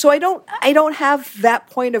 So I don't have that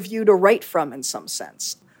point of view to write from in some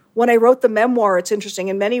sense. When I wrote the memoir, it's interesting.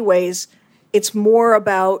 In many ways, it's more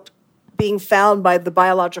about being found by the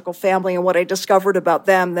biological family and what I discovered about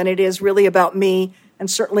them than it is really about me,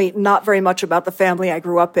 and certainly not very much about the family I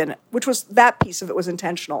grew up in, which was, that piece of it was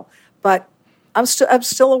intentional. But I'm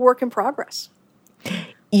still a work in progress.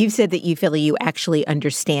 You've said that you feel you actually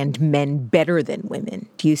understand men better than women.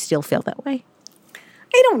 Do you still feel that way?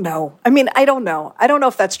 I don't know. I don't know. I don't know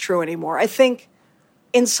if that's true anymore. I think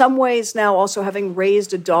in some ways now, also having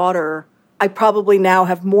raised a daughter, I probably now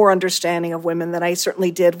have more understanding of women than I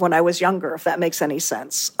certainly did when I was younger, if that makes any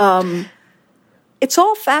sense. It's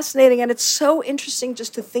all fascinating, and it's so interesting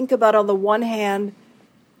just to think about, on the one hand,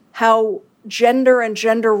 how gender and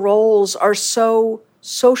gender roles are so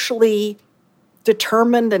socially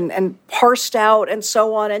determined and parsed out and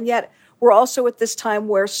so on. And yet we're also at this time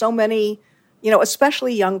where so many,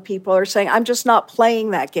 especially young people are saying, I'm just not playing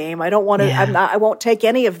that game. I don't want to, I won't take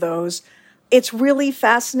any of those. It's really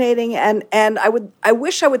fascinating. And I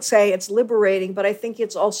wish I would say it's liberating, but I think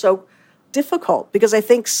it's also difficult, because I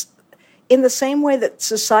think in the same way that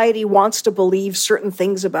society wants to believe certain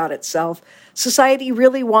things about itself, society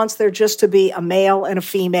really wants there just to be a male and a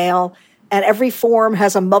female, and every form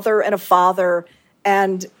has a mother and a father.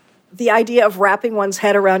 And the idea of wrapping one's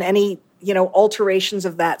head around any, alterations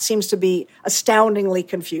of that seems to be astoundingly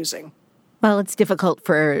confusing. Well, it's difficult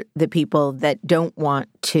for the people that don't want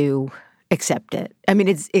to accept it.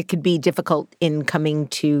 It could be difficult in coming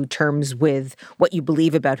to terms with what you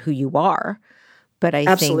believe about who you are. But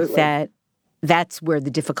I think that that's where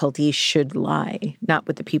the difficulty should lie, not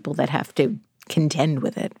with the people that have to contend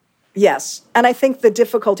with it. Yes. And I think the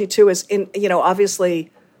difficulty, too, is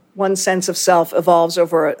obviously one's sense of self evolves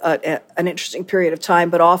over an interesting period of time,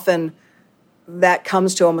 but often that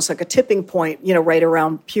comes to almost like a tipping point, right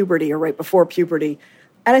around puberty or right before puberty.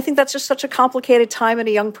 And I think that's just such a complicated time in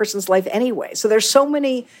a young person's life anyway. So there's so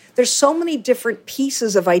many different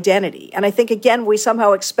pieces of identity. And I think, again, we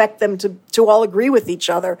somehow expect them to all agree with each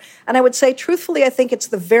other. And I would say, truthfully, I think it's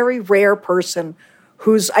the very rare person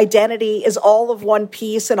whose identity is all of one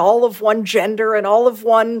piece and all of one gender and all of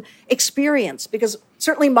one experience. Because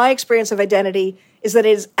certainly my experience of identity is that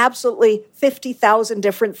it is absolutely 50,000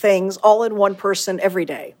 different things all in one person every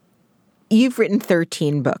day. You've written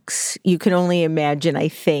 13 books. You can only imagine, I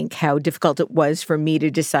think, how difficult it was for me to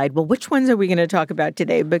decide, well, which ones are we going to talk about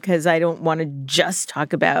today? Because I don't want to just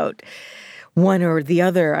talk about one or the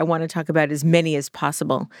other. I want to talk about as many as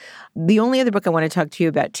possible. The only other book I want to talk to you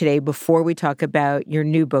about today, before we talk about your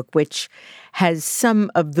new book, which has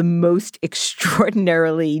some of the most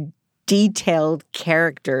extraordinarily detailed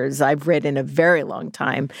characters I've read in a very long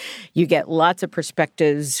time. You get lots of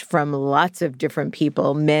perspectives from lots of different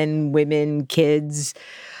people, men, women, kids.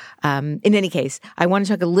 In any case, I want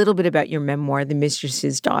to talk a little bit about your memoir, The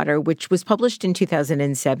Mistress's Daughter, which was published in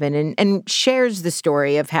 2007 and shares the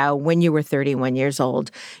story of how, when you were 31 years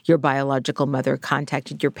old, your biological mother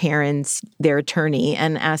contacted your parents, their attorney,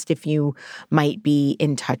 and asked if you might be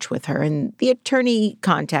in touch with her. And the attorney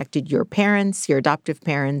contacted your parents, your adoptive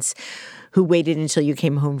parents, who waited until you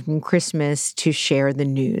came home from Christmas to share the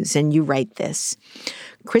news. And you write this: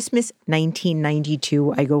 Christmas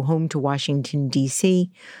 1992, I go home to Washington,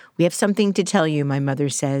 D.C. We have something to tell you, my mother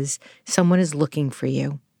says. Someone is looking for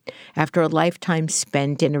you. After a lifetime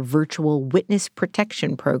spent in a virtual witness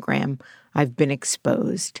protection program, I've been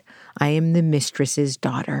exposed. I am the mistress's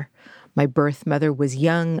daughter. My birth mother was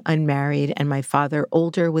young, unmarried, and my father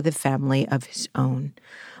older with a family of his own.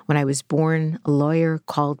 When I was born, a lawyer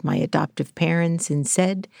called my adoptive parents and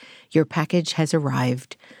said, your package has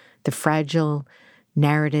arrived. The fragile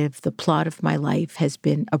narrative, the plot of my life has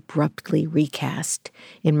been abruptly recast.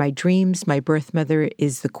 In my dreams, my birth mother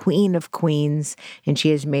is the queen of queens, and she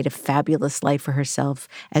has made a fabulous life for herself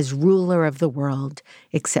as ruler of the world,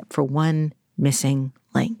 except for one missing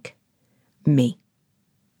link: me.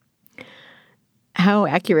 How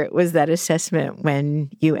accurate was that assessment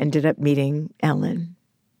when you ended up meeting Ellen?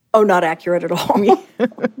 Oh, not accurate at all.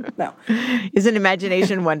 No. Isn't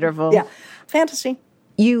imagination wonderful? Yeah. Fantasy.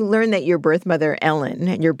 You learned that your birth mother, Ellen,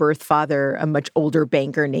 and your birth father, a much older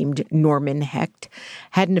banker named Norman Hecht,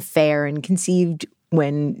 had an affair and conceived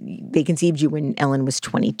you when Ellen was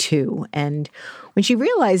 22. And when she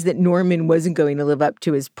realized that Norman wasn't going to live up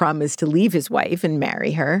to his promise to leave his wife and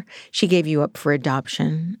marry her, she gave you up for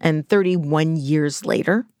adoption. And 31 years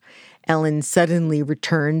later, Ellen suddenly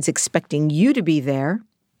returns expecting you to be there,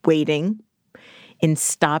 waiting, in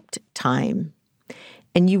stopped time.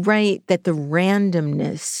 And you write that the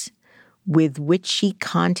randomness with which she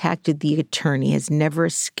contacted the attorney has never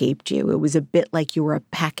escaped you. It was a bit like you were a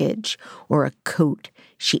package or a coat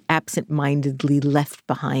she absent-mindedly left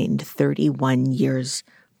behind 31 years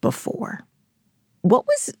before. What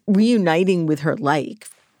was reuniting with her like?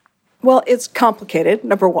 Well, it's complicated,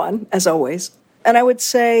 number one, as always. And I would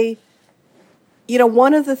say,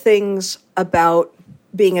 one of the things about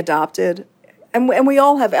being adopted, and we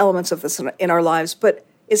all have elements of this in our lives, but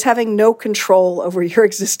is having no control over your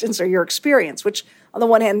existence or your experience, which on the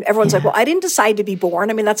one hand, everyone's like, well, I didn't decide to be born.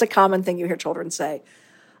 I mean, that's a common thing you hear children say.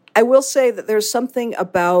 I will say that there's something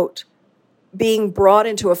about being brought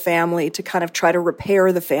into a family to kind of try to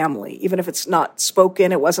repair the family, even if it's not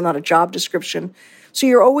spoken, it wasn't on a job description. So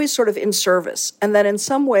you're always sort of in service. And then in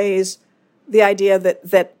some ways, the idea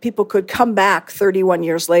that people could come back 31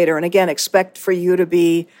 years later and again expect for you to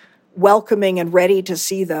be welcoming and ready to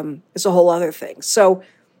see them is a whole other thing. So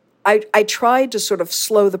I tried to sort of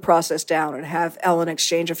slow the process down and have Ellen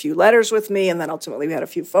exchange a few letters with me, and then ultimately we had a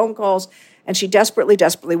few phone calls, and she desperately,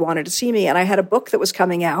 desperately wanted to see me. And I had a book that was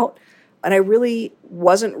coming out, and I really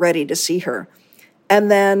wasn't ready to see her.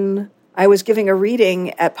 And then I was giving a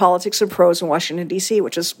reading at Politics and Prose in Washington, D.C.,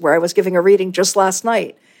 which is where I was giving a reading just last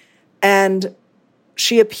night. And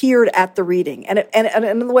she appeared at the reading. And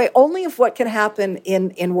in the way only of what can happen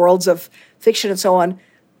in worlds of fiction and so on,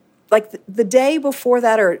 like the day before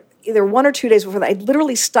that or either 1 or 2 days before that, I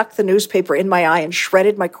literally stuck the newspaper in my eye and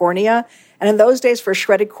shredded my cornea. And in those days, for a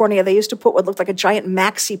shredded cornea, they used to put what looked like a giant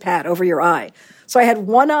maxi pad over your eye. So I had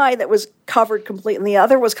one eye that was covered completely, and the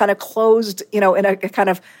other was kind of closed, in a kind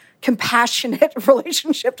of compassionate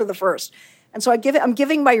relationship to the first. And so I'm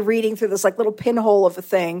giving my reading through this like little pinhole of a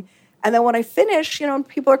thing. And then when I finish,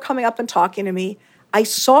 people are coming up and talking to me. I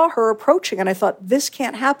saw her approaching, and I thought, this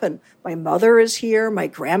can't happen. My mother is here. My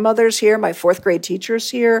grandmother's here. My fourth grade teacher's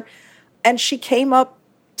here. And she came up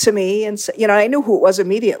to me and said, I knew who it was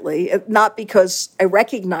immediately, not because I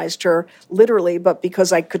recognized her literally, but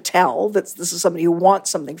because I could tell that this is somebody who wants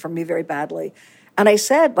something from me very badly. And I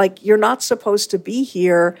said, you're not supposed to be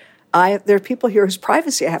here. There are people here whose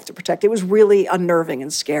privacy I have to protect. It was really unnerving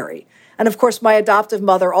and scary. And of course, my adoptive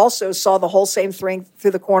mother also saw the whole same thing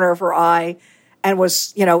through the corner of her eye and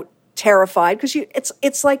was, terrified because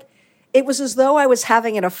it's like it was as though I was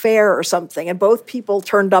having an affair or something, and both people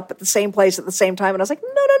turned up at the same place at the same time, and I was like,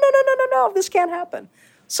 no, this can't happen.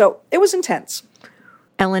 So it was intense.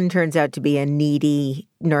 Ellen turns out to be a needy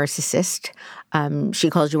narcissist. She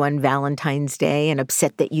calls you on Valentine's Day and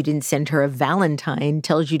upset that you didn't send her a Valentine,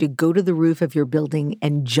 tells you to go to the roof of your building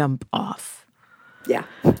and jump off. Yeah.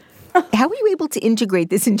 How were you able to integrate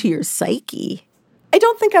this into your psyche? I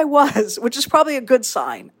don't think I was, which is probably a good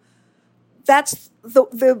sign. That's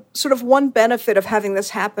the sort of one benefit of having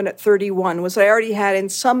this happen at 31 was I already had in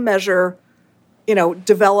some measure,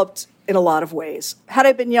 developed in a lot of ways. Had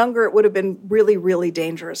I been younger, it would have been really, really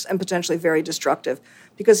dangerous and potentially very destructive.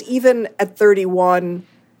 Because even at 31,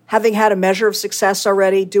 having had a measure of success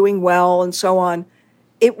already, doing well and so on,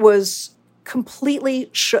 it was completely,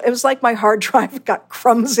 it was like my hard drive got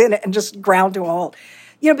crumbs in it and just ground to a halt.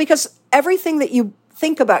 Because everything that you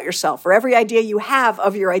think about yourself or every idea you have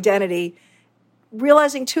of your identity,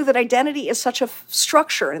 realizing too that identity is such a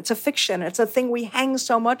structure and it's a fiction. It's a thing we hang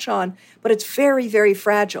so much on, but it's very, very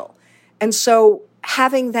fragile. And so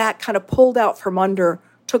having that kind of pulled out from under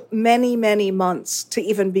took many, many months to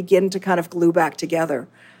even begin to kind of glue back together.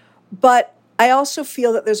 But I also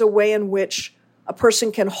feel that there's a way in which a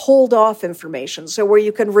person can hold off information. So where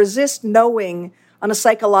you can resist knowing on a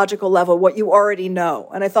psychological level what you already know.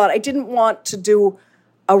 And I thought I didn't want to do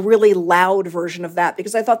a really loud version of that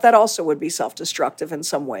because I thought that also would be self-destructive in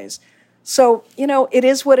some ways. So, it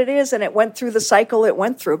is what it is, and it went through the cycle it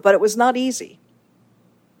went through, but it was not easy.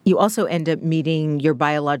 You also end up meeting your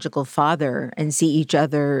biological father and see each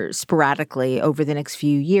other sporadically over the next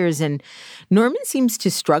few years. And Norman seems to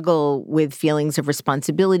struggle with feelings of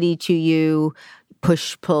responsibility to you,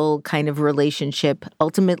 push-pull kind of relationship.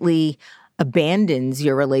 Ultimately, abandons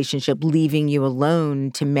your relationship, leaving you alone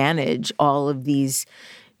to manage all of these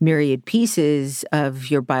myriad pieces of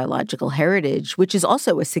your biological heritage, which is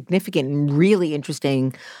also a significant and really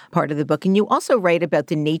interesting part of the book. And you also write about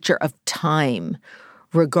the nature of time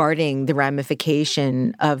regarding the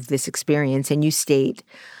ramification of this experience. And you state,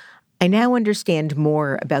 I now understand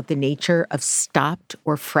more about the nature of stopped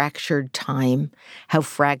or fractured time, how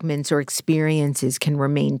fragments or experiences can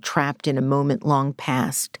remain trapped in a moment long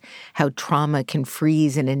past, how trauma can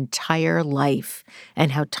freeze an entire life,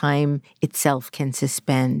 and how time itself can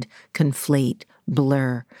suspend, conflate,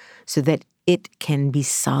 blur, so that it can be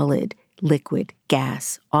solid, liquid,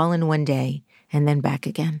 gas, all in one day, and then back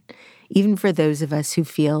again. Even for those of us who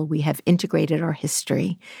feel we have integrated our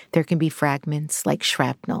history, there can be fragments like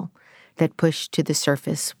shrapnel that push to the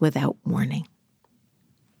surface without warning.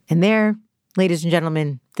 And there, ladies and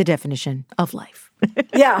gentlemen, the definition of life.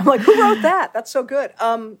 Yeah, I'm like, who wrote that? That's so good.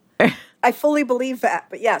 I fully believe that,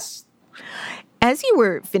 but yes. As you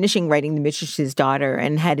were finishing writing The Mistress's Daughter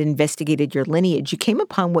and had investigated your lineage, you came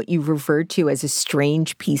upon what you referred to as a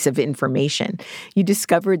strange piece of information. You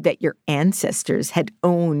discovered that your ancestors had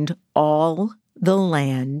owned all the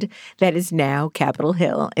land that is now Capitol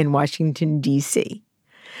Hill in Washington, D.C.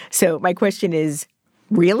 So my question is,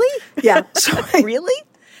 really? Yeah. Really?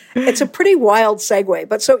 It's a pretty wild segue.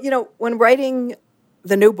 But so, when writing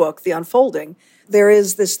the new book, The Unfolding, there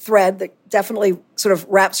is this thread that definitely sort of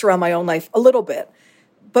wraps around my own life a little bit.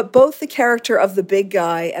 But both the character of the big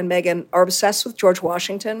guy and Megan are obsessed with George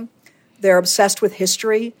Washington. They're obsessed with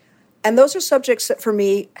history. And those are subjects that, for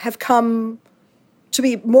me, have come to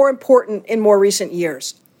be more important in more recent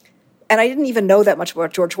years. And I didn't even know that much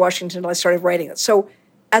about George Washington until I started writing it. So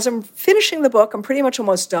as I'm finishing the book, I'm pretty much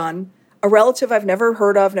almost done. A relative I've never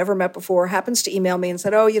heard of, never met before, happens to email me and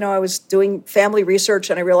said, I was doing family research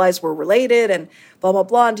and I realized we're related and blah, blah,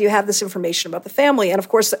 blah. And do you have this information about the family? And of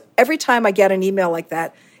course, every time I get an email like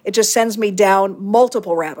that, it just sends me down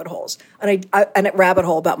multiple rabbit holes. And a rabbit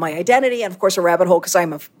hole about my identity, and of course a rabbit hole because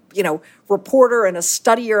I'm a reporter and a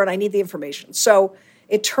studier and I need the information. So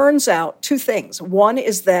it turns out two things. One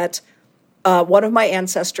is that one of my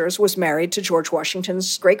ancestors was married to George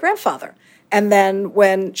Washington's great-grandfather. And then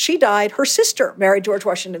when she died, her sister married George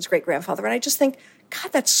Washington's great-grandfather. And I just think,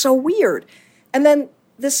 God, that's so weird. And then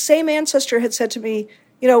this same ancestor had said to me,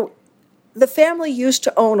 the family used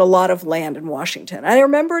to own a lot of land in Washington. And I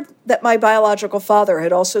remembered that my biological father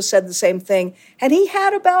had also said the same thing. And he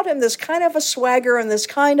had about him this kind of a swagger and this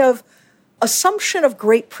kind of assumption of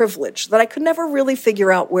great privilege that I could never really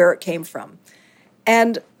figure out where it came from.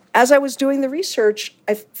 And as I was doing the research,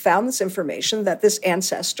 I found this information that this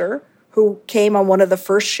ancestor, who came on one of the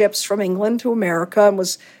first ships from England to America and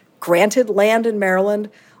was granted land in Maryland,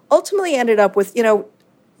 ultimately ended up with,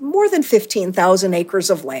 more than 15,000 acres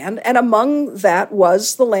of land. And among that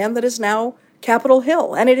was the land that is now Capitol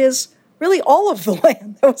Hill. And it is really all of the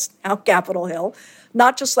land that was now Capitol Hill,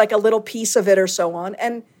 not just like a little piece of it or so on.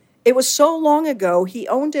 And it was so long ago, he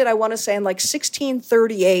owned it, I want to say, in like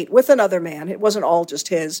 1638 with another man. It wasn't all just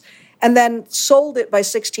his. And then sold it by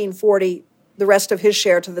 1640, the rest of his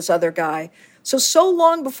share to this other guy. So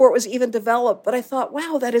long before it was even developed. But I thought,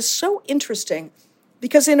 wow, that is so interesting.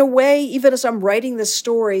 Because in a way, even as I'm writing this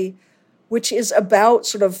story, which is about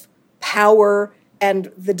sort of power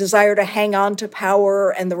and the desire to hang on to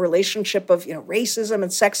power and the relationship of, racism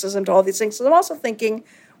and sexism to all these things, so I'm also thinking,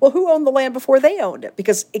 well, who owned the land before they owned it?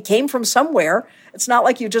 Because it came from somewhere. It's not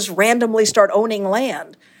like you just randomly start owning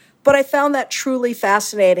land. But I found that truly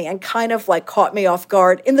fascinating and kind of like caught me off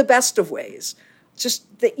guard in the best of ways.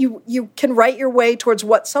 Just that you can write your way towards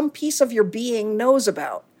what some piece of your being knows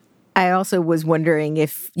about. I also was wondering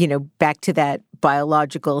if, back to that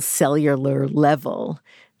biological cellular level,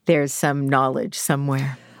 there's some knowledge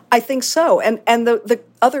somewhere. I think so. And the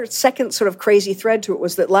other second sort of crazy thread to it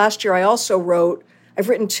was that last year I also wrote, I've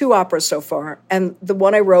written 2 operas so far, and the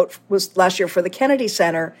one I wrote was last year for the Kennedy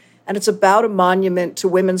Center, and it's about a monument to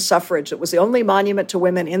women's suffrage. It was the only monument to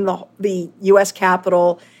women in the U.S.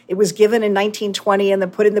 Capitol. It was given in 1920 and then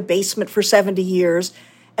put in the basement for 70 years.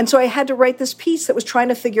 And so I had to write this piece that was trying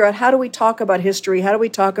to figure out, how do we talk about history? How do we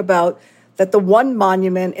talk about that the one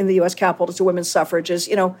monument in the U.S. Capitol to women's suffrage is,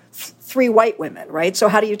 3 white women, right? So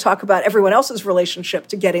how do you talk about everyone else's relationship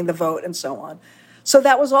to getting the vote and so on? So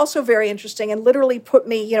that was also very interesting and literally put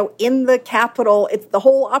me, in the Capitol. The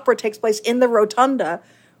whole opera takes place in the rotunda,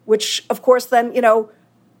 which, of course, then,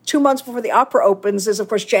 2 months before the opera opens is, of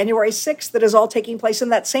course, January 6th, that is all taking place in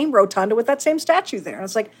that same rotunda with that same statue there. And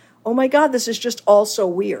it's like, oh my God, this is just all so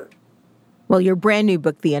weird. Well, your brand new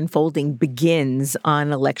book, The Unfolding, begins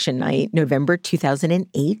on election night, November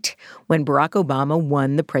 2008, when Barack Obama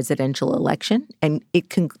won the presidential election. And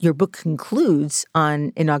your book concludes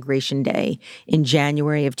on Inauguration Day in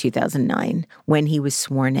January of 2009, when he was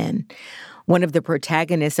sworn in. One of the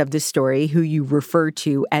protagonists of the story, who you refer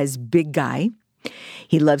to as Big Guy,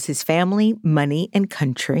 he loves his family, money, and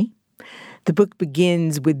country. The book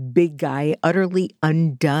begins with Big Guy utterly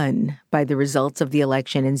undone by the results of the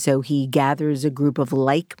election, and so he gathers a group of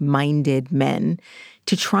like-minded men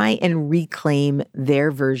to try and reclaim their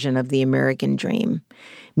version of the American dream.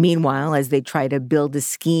 Meanwhile, as they try to build a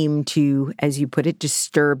scheme to, as you put it,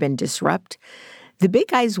 disturb and disrupt, the Big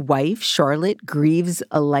Guy's wife, Charlotte, grieves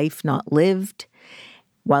a life not lived,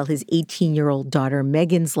 while his 18-year-old daughter,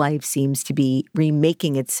 Megan's life seems to be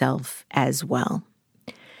remaking itself as well.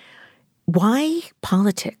 Why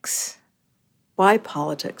politics? Why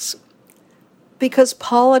politics? Because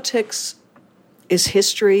politics is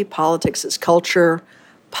history, politics is culture,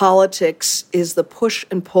 politics is the push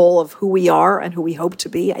and pull of who we are and who we hope to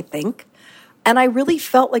be, I think. And I really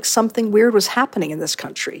felt like something weird was happening in this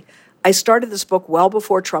country. I started this book well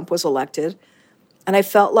before Trump was elected, and I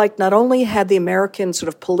felt like not only had the American sort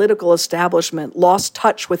of political establishment lost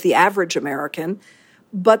touch with the average American,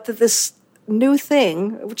 but that this new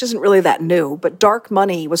thing, which isn't really that new, but dark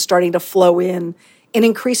money was starting to flow in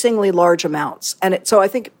increasingly large amounts. And so I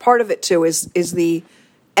think part of it, too, is the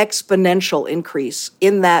exponential increase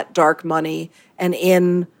in that dark money and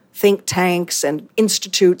in think tanks and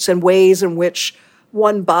institutes and ways in which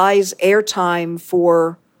one buys airtime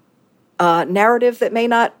for a narrative that may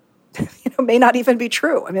not even be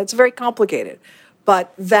true. I mean, it's very complicated.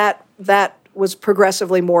 But that was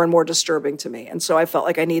progressively more and more disturbing to me. And so I felt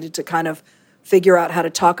like I needed to kind of figure out how to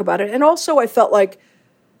talk about it. And also I felt like,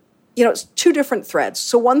 it's two different threads.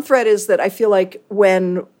 So one thread is that I feel like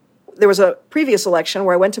when there was a previous election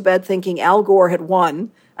where I went to bed thinking Al Gore had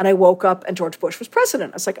won, and I woke up and George Bush was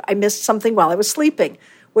president. I was like, I missed something while I was sleeping,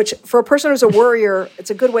 which for a person who's a worrier, it's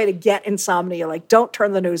a good way to get insomnia. Like, don't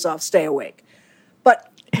turn the news off, stay awake.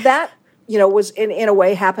 But that was in a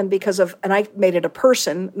way happened because of, and I made it a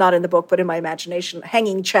person, not in the book, but in my imagination,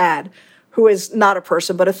 Hanging Chad, who is not a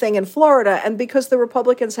person, but a thing in Florida. And because the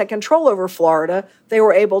Republicans had control over Florida, they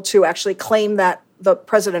were able to actually claim that the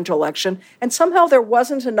presidential election. And somehow there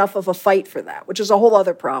wasn't enough of a fight for that, which is a whole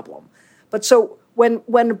other problem. But so when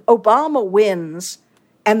Obama wins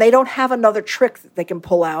and they don't have another trick that they can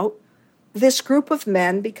pull out, this group of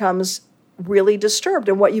men becomes really disturbed.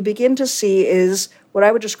 And what you begin to see is what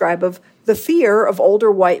I would describe of the fear of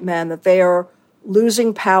older white men, that they are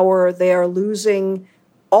losing power, they are losing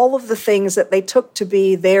all of the things that they took to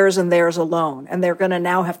be theirs and theirs alone, and they're going to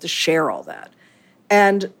now have to share all that.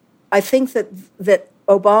 And I think that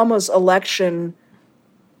Obama's election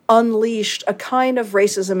unleashed a kind of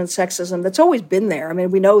racism and sexism that's always been there. I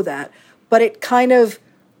mean, we know that. But it kind of,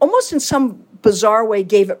 almost in some bizarre way,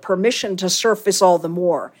 gave it permission to surface all the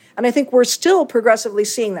more. And I think we're still progressively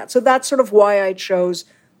seeing that. So that's sort of why I chose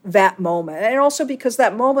that moment. And also because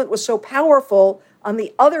that moment was so powerful on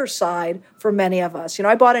the other side for many of us.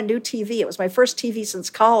 I bought a new TV. It was my first TV since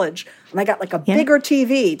college. And I got like a bigger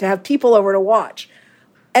TV to have people over to watch.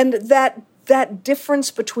 And that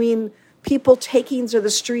difference between people taking to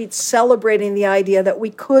the streets, celebrating the idea that we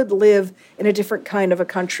could live in a different kind of a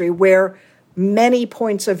country where many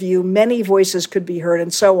points of view, many voices could be heard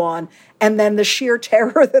and so on. And then the sheer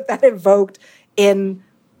terror that invoked in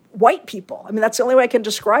white people. I mean, that's the only way I can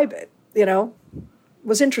describe it,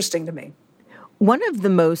 was interesting to me. One of the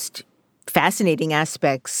most fascinating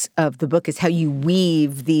aspects of the book is how you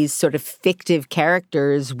weave these sort of fictive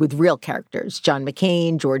characters with real characters. John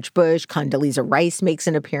McCain, George Bush, Condoleezza Rice makes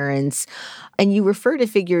an appearance. And you refer to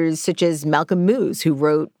figures such as Malcolm Moos, who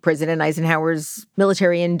wrote President Eisenhower's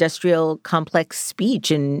military-industrial complex speech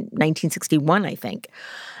in 1961, I think.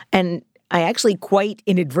 And I actually quite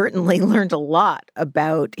inadvertently learned a lot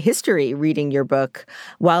about history reading your book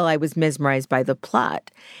while I was mesmerized by the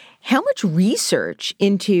plot. How much research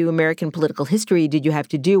into American political history did you have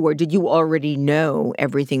to do, or did you already know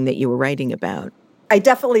everything that you were writing about? I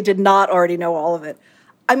definitely did not already know all of it.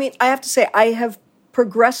 I mean, I have to say, I have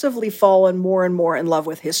progressively fallen more and more in love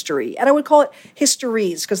with history. And I would call it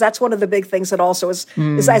histories, because that's one of the big things that also is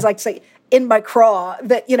I like to say, in my craw,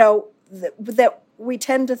 that, that we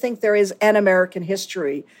tend to think there is an American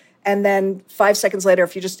history. And then 5 seconds later,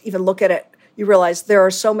 if you just even look at it, you realize there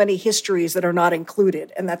are so many histories that are not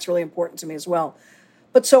included. And that's really important to me as well.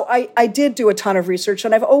 But so I did do a ton of research,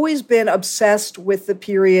 and I've always been obsessed with the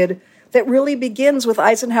period that really begins with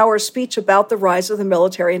Eisenhower's speech about the rise of the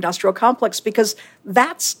military-industrial complex, because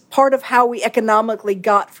that's part of how we economically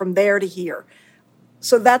got from there to here.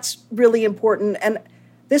 So that's really important. And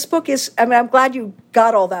this book is, I'm glad you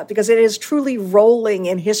got all that, because it is truly rolling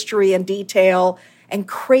in history and detail and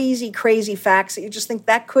crazy, crazy facts that you just think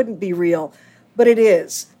that couldn't be real, but it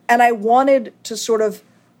is. And I wanted to sort of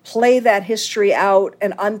play that history out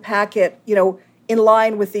and unpack it, in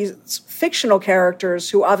line with these fictional characters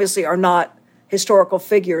who obviously are not historical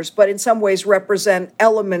figures, but in some ways represent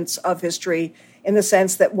elements of history, in the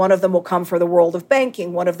sense that one of them will come from the world of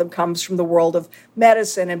banking, one of them comes from the world of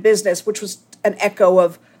medicine and business, which was an echo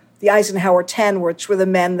of the Eisenhower 10, which were the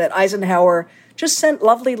men that Eisenhower just sent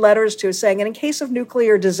lovely letters to, saying, and in case of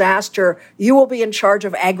nuclear disaster, you will be in charge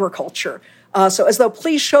of agriculture. So as though,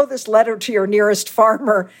 please show this letter to your nearest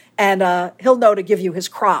farmer and he'll know to give you his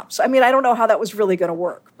crops. I mean, I don't know how that was really going to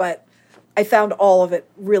work, but I found all of it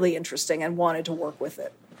really interesting and wanted to work with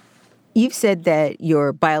it. You've said that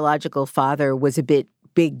your biological father was a bit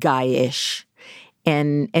big guy-ish,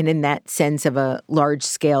 and in that sense of a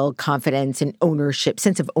large-scale confidence and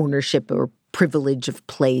sense of ownership or privilege of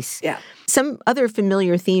place. Yeah. Some other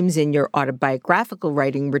familiar themes in your autobiographical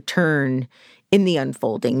writing return in The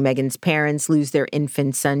Unfolding. Megan's parents lose their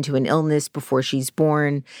infant son to an illness before she's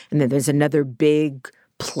born, and then there's another big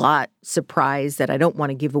plot surprise that I don't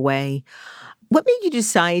want to give away. What made you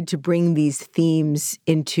decide to bring these themes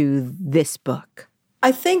into this book?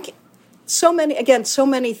 I think so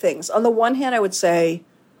many things. On the one hand, I would say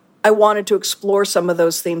I wanted to explore some of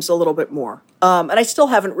those themes a little bit more. And I still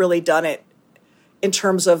haven't really done it in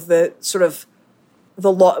terms of the sort of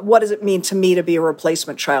the law. What does it mean to me to be a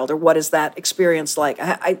replacement child, or what is that experience like?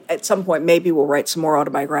 I at some point, maybe we'll write some more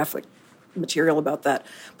autobiographic material about that.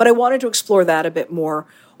 But I wanted to explore that a bit more.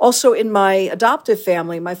 Also, in my adoptive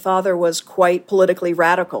family, my father was quite politically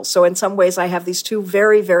radical. So in some ways, I have these two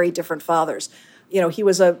very, very different fathers. He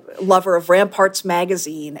was a lover of Ramparts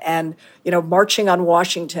magazine and, marching on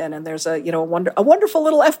Washington. And there's a wonderful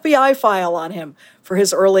little FBI file on him for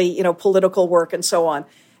his early, political work and so on.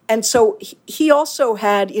 And so he also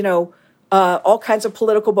had, all kinds of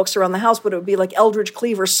political books around the house, but it would be like Eldridge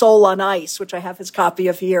Cleaver's Soul on Ice, which I have his copy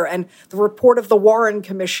of here, and the report of the Warren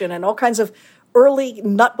Commission, and all kinds of early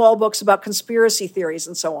nutball books about conspiracy theories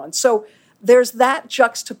and so on. So there's that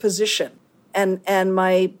juxtaposition. And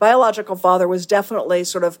my biological father was definitely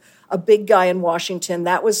sort of a big guy in Washington.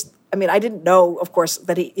 That was, I didn't know, of course,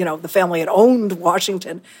 that the family had owned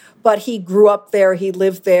Washington, but he grew up there, he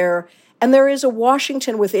lived there. And there is a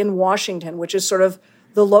Washington within Washington, which is sort of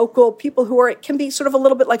the local people who can be sort of a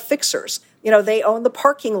little bit like fixers. They own the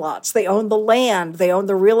parking lots, they own the land, they own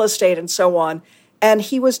the real estate and so on. And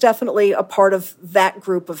he was definitely a part of that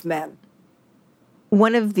group of men.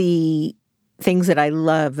 One of the things that I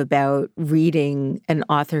love about reading an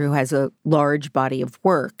author who has a large body of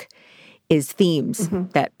work is themes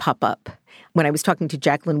that pop up. When I was talking to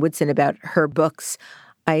Jacqueline Woodson about her books,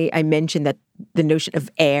 I mentioned that the notion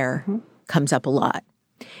of air comes up a lot.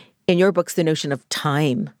 In your books, the notion of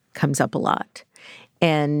time comes up a lot.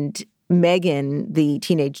 And Megan, the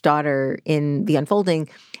teenage daughter in The Unfolding,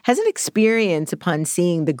 has an experience upon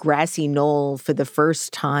seeing the grassy knoll for the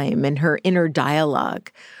first time, and her inner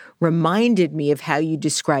dialogue reminded me of how you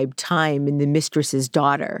describe time in The Mistress's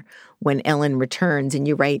Daughter when Ellen returns, and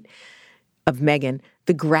you write of Megan,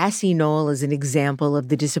 the grassy knoll is an example of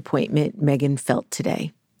the disappointment Megan felt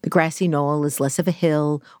today. The grassy knoll is less of a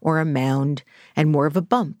hill or a mound and more of a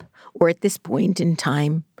bump, or at this point in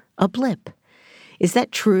time, a blip. Is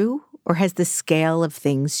that true? Or has the scale of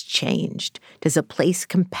things changed? Does a place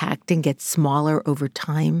compact and get smaller over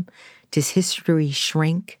time? Does history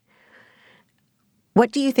shrink?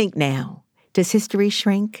 What do you think now? Does history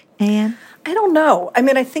shrink, Anne? I don't know.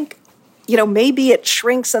 I think, maybe it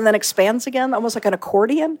shrinks and then expands again, almost like an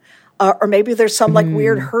accordion. Or maybe there's some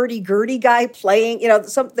weird hurdy-gurdy guy playing.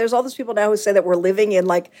 There's all those people now who say that we're living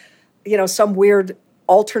in some weird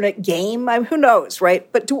alternate game. Who knows,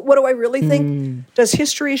 right? But what do I really think? Does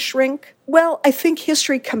history shrink? Well, I think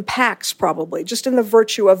history compacts probably, just in the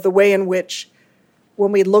virtue of the way in which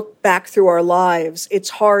when we look back through our lives, it's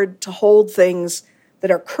hard to hold things that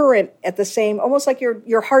are current at the same, almost like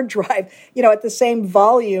your hard drive, at the same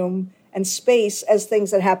volume and space as things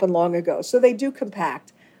that happened long ago. So they do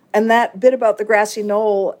compact. And that bit about the grassy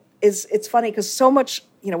knoll it's funny because so much,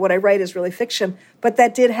 what I write is really fiction, but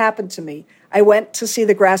that did happen to me. I went to see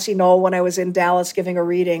the grassy knoll when I was in Dallas giving a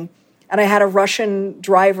reading, and I had a Russian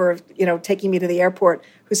driver, taking me to the airport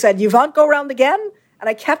who said, "You want to go around again?" And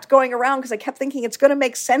I kept going around because I kept thinking it's going to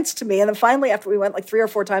make sense to me. And then finally, after we went 3 or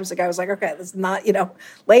 4 times, the guy was like, "Okay, this is not,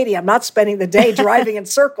 lady, I'm not spending the day driving in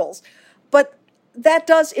circles." But that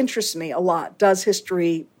does interest me a lot. Does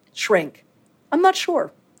history shrink? I'm not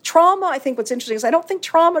sure. Trauma, I think what's interesting is I don't think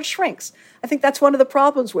trauma shrinks. I think that's one of the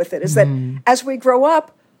problems with it, is that as we grow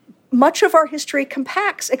up, much of our history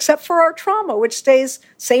compacts except for our trauma, which stays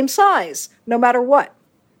same size no matter what.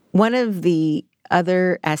 One of the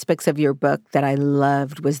other aspects of your book that I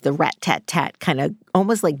loved was the rat-tat-tat, kind of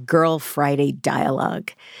almost like Girl Friday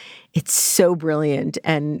dialogue. It's so brilliant.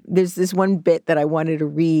 And there's this one bit that I wanted to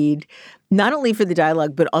read, not only for the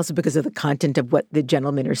dialogue, but also because of the content of what the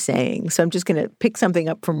gentlemen are saying. So I'm just going to pick something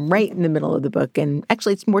up from right in the middle of the book. And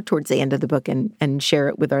actually, it's more towards the end of the book, and share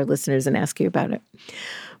it with our listeners and ask you about it.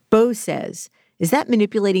 Bo says, "Is that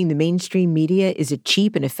manipulating the mainstream media is a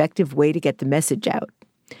cheap and effective way to get the message out?"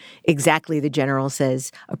 "Exactly," the general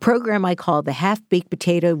says. "A program I call the half-baked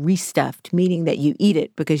potato restuffed, meaning that you eat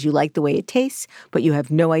it because you like the way it tastes, but you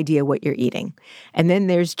have no idea what you're eating. And then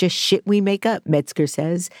there's just shit we make up," Metzger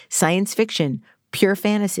says. "Science fiction, pure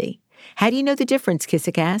fantasy." "How do you know the difference?"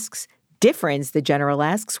 Kissick asks. "Difference?" the general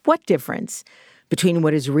asks. "What difference?" "Between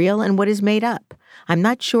what is real and what is made up. I'm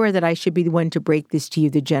not sure that I should be the one to break this to you,"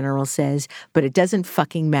 the general says, "but it doesn't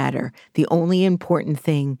fucking matter. The only important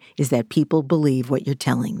thing is that people believe what you're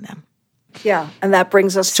telling them." Yeah, and that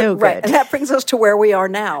brings us to right, and that brings us to where we are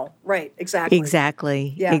now. Right, exactly.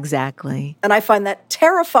 Exactly. Yeah. Exactly. And I find that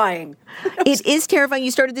terrifying. It is terrifying.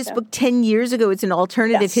 You started this book 10 years ago. It's an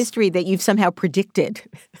alternative history that you've somehow predicted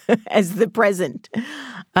as the present.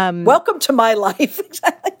 Welcome to my life.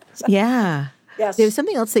 Exactly. Yeah. Yes. There was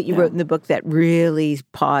something else that you wrote in the book that really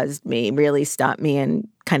paused me, really stopped me, and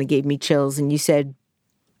kind of gave me chills. And you said,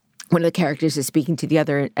 one of the characters is speaking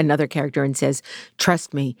to another character and says,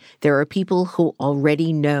 "Trust me, there are people who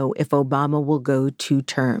already know if Obama will go 2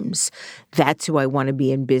 terms. That's who I want to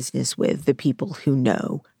be in business with, the people who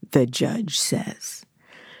know," the judge says.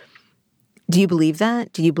 Do you believe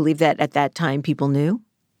that? Do you believe that at that time people knew?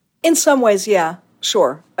 In some ways, yeah,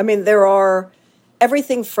 sure. I mean, there are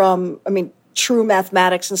everything from, true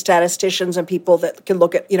mathematics and statisticians and people that can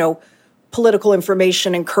look at, political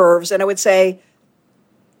information and curves. And I would say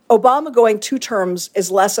Obama going 2 terms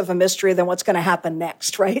is less of a mystery than what's going to happen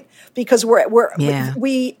next, right? Because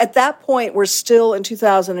we at that point, we're still in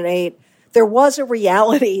 2008. There was a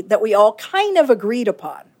reality that we all kind of agreed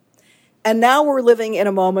upon. And now we're living in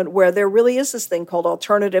a moment where there really is this thing called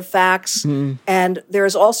alternative facts. And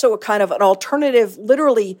there's also a kind of an alternative,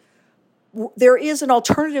 literally, there is an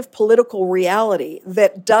alternative political reality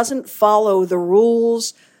that doesn't follow the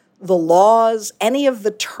rules, the laws, any of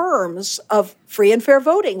the terms of free and fair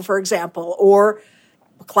voting, for example, or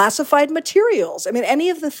classified materials. Any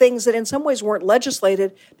of the things that in some ways weren't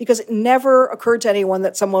legislated because it never occurred to anyone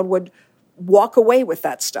that someone would walk away with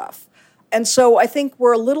that stuff. And so I think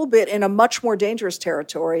we're a little bit in a much more dangerous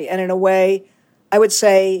territory. And in a way, I would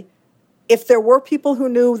say, if there were people who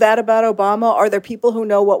knew that about Obama, are there people who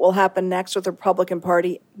know what will happen next with the Republican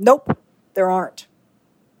Party? Nope, there aren't.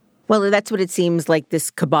 Well, that's what it seems like this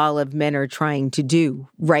cabal of men are trying to do,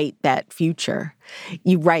 write that future.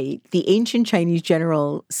 You write, the ancient Chinese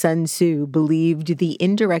general Sun Tzu believed the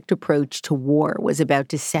indirect approach to war was about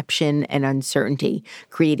deception and uncertainty,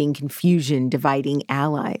 creating confusion, dividing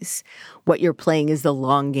allies. What you're playing is the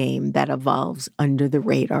long game that evolves under the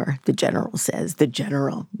radar, the general says. The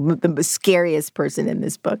general. The scariest person in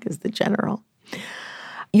this book is the general.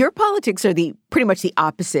 Your politics are pretty much the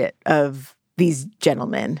opposite of these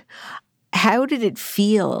gentlemen. How did it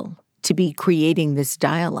feel to be creating this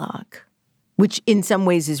dialogue, which in some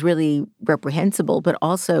ways is really reprehensible, but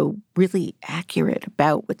also really accurate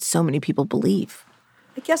about what so many people believe?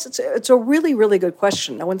 I guess it's a really, really good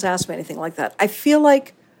question. No one's asked me anything like that. I feel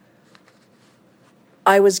like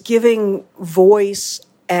I was giving voice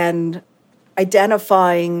and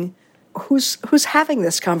identifying who's having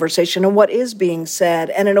this conversation and what is being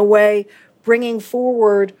said, and in a way bringing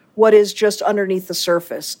forward what is just underneath the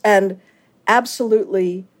surface. And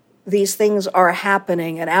absolutely, these things are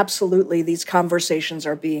happening, and absolutely, these conversations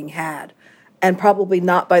are being had, and probably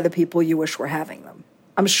not by the people you wish were having them.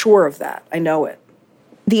 I'm sure of that. I know it.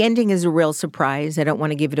 The ending is a real surprise. I don't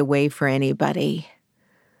want to give it away for anybody.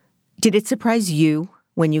 Did it surprise you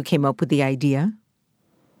when you came up with the idea?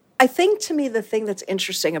 I think, to me, the thing that's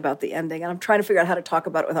interesting about the ending, and I'm trying to figure out how to talk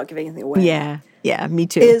about it without giving anything away. Yeah, me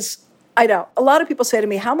too. Is, I know, a lot of people say to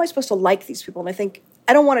me, how am I supposed to like these people? And I think,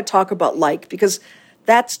 I don't want to talk about like, because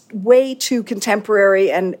that's way too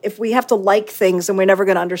contemporary. And if we have to like things, then we're never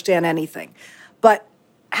going to understand anything. But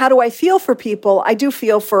how do I feel for people? I do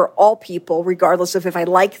feel for all people, regardless of if I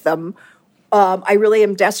like them. I really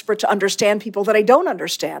am desperate to understand people that I don't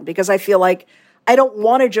understand, because I feel like I don't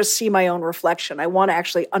want to just see my own reflection. I want to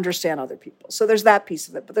actually understand other people. So there's that piece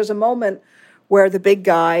of it. But there's a moment where the big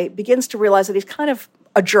guy begins to realize that he's kind of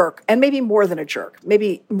a jerk, and maybe more than a jerk,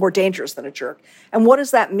 maybe more dangerous than a jerk. And what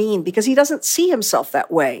does that mean? Because he doesn't see himself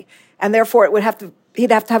that way. And therefore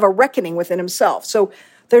he'd have to have a reckoning within himself. So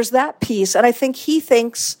there's that piece. And I think he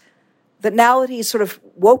thinks that now that he's sort of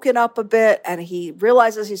woken up a bit and he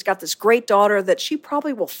realizes he's got this great daughter, that she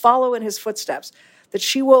probably will follow in his footsteps, that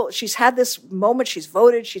she's had this moment, she's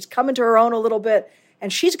voted, she's come into her own a little bit,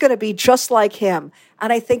 and she's going to be just like him.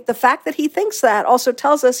 And I think the fact that he thinks that also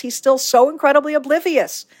tells us he's still so incredibly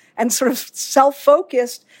oblivious and sort of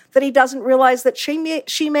self-focused that he doesn't realize that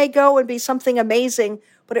she may go and be something amazing,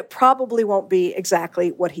 but it probably won't be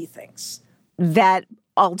exactly what he thinks. That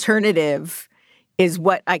alternative is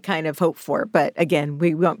what I kind of hope for. But again,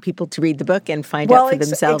 we want people to read the book and find out for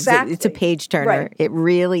themselves. Exactly. It's a page turner. Right. It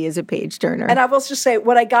really is a page turner. And I will just say,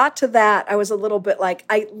 when I got to that, I was a little bit like,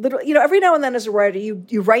 I literally, every now and then as a writer,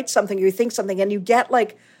 you write something, you think something, and you get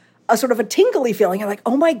like a sort of a tingly feeling. You're like,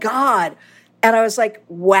 oh my God. And I was like,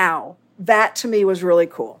 wow, that to me was really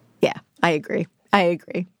cool. Yeah, I agree.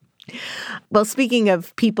 Well, speaking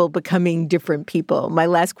of people becoming different people, my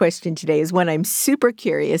last question today is one I'm super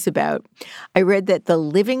curious about. I read that the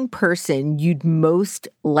living person you'd most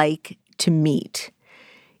like to meet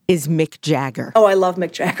is Mick Jagger. Oh, I love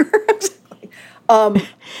Mick Jagger.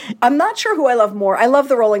 I'm not sure who I love more. I love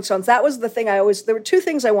the Rolling Stones. That was the thing there were two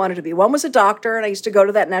things I wanted to be. One was a doctor, and I used to go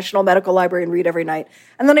to that National Medical Library and read every night.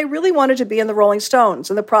 And then I really wanted to be in the Rolling Stones.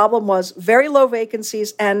 And the problem was very low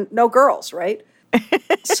vacancies and no girls, right?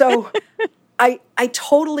 So I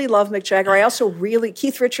totally love Mick Jagger. I also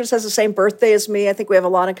Keith Richards has the same birthday as me. I think we have a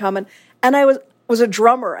lot in common. And I was a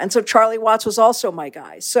drummer. And so Charlie Watts was also my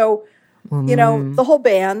guy. So, the whole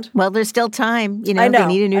band. Well, there's still time. I know, they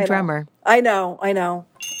need a new drummer. I know.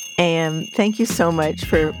 And thank you so much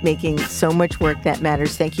for making so much work that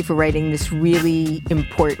matters. Thank you for writing this really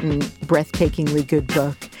important, breathtakingly good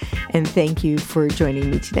book. And thank you for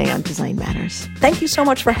joining me today on Design Matters. Thank you so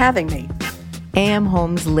much for having me. A.M.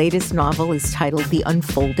 Homes' latest novel is titled The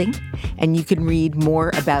Unfolding, and you can read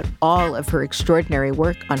more about all of her extraordinary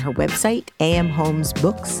work on her website,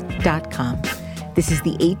 amhomesbooks.com. This is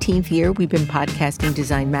the 18th year we've been podcasting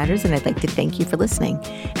Design Matters, and I'd like to thank you for listening.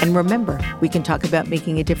 And remember, we can talk about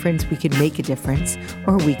making a difference, we can make a difference,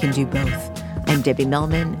 or we can do both. I'm Debbie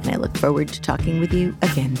Millman, and I look forward to talking with you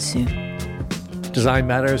again soon. Design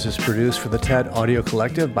Matters is produced for the TED Audio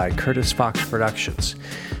Collective by Curtis Fox Productions.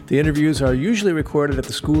 The interviews are usually recorded at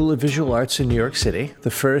the School of Visual Arts in New York City,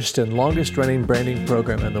 the first and longest-running branding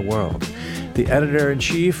program in the world. The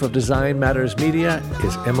editor-in-chief of Design Matters Media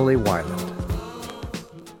is Emily Weiland.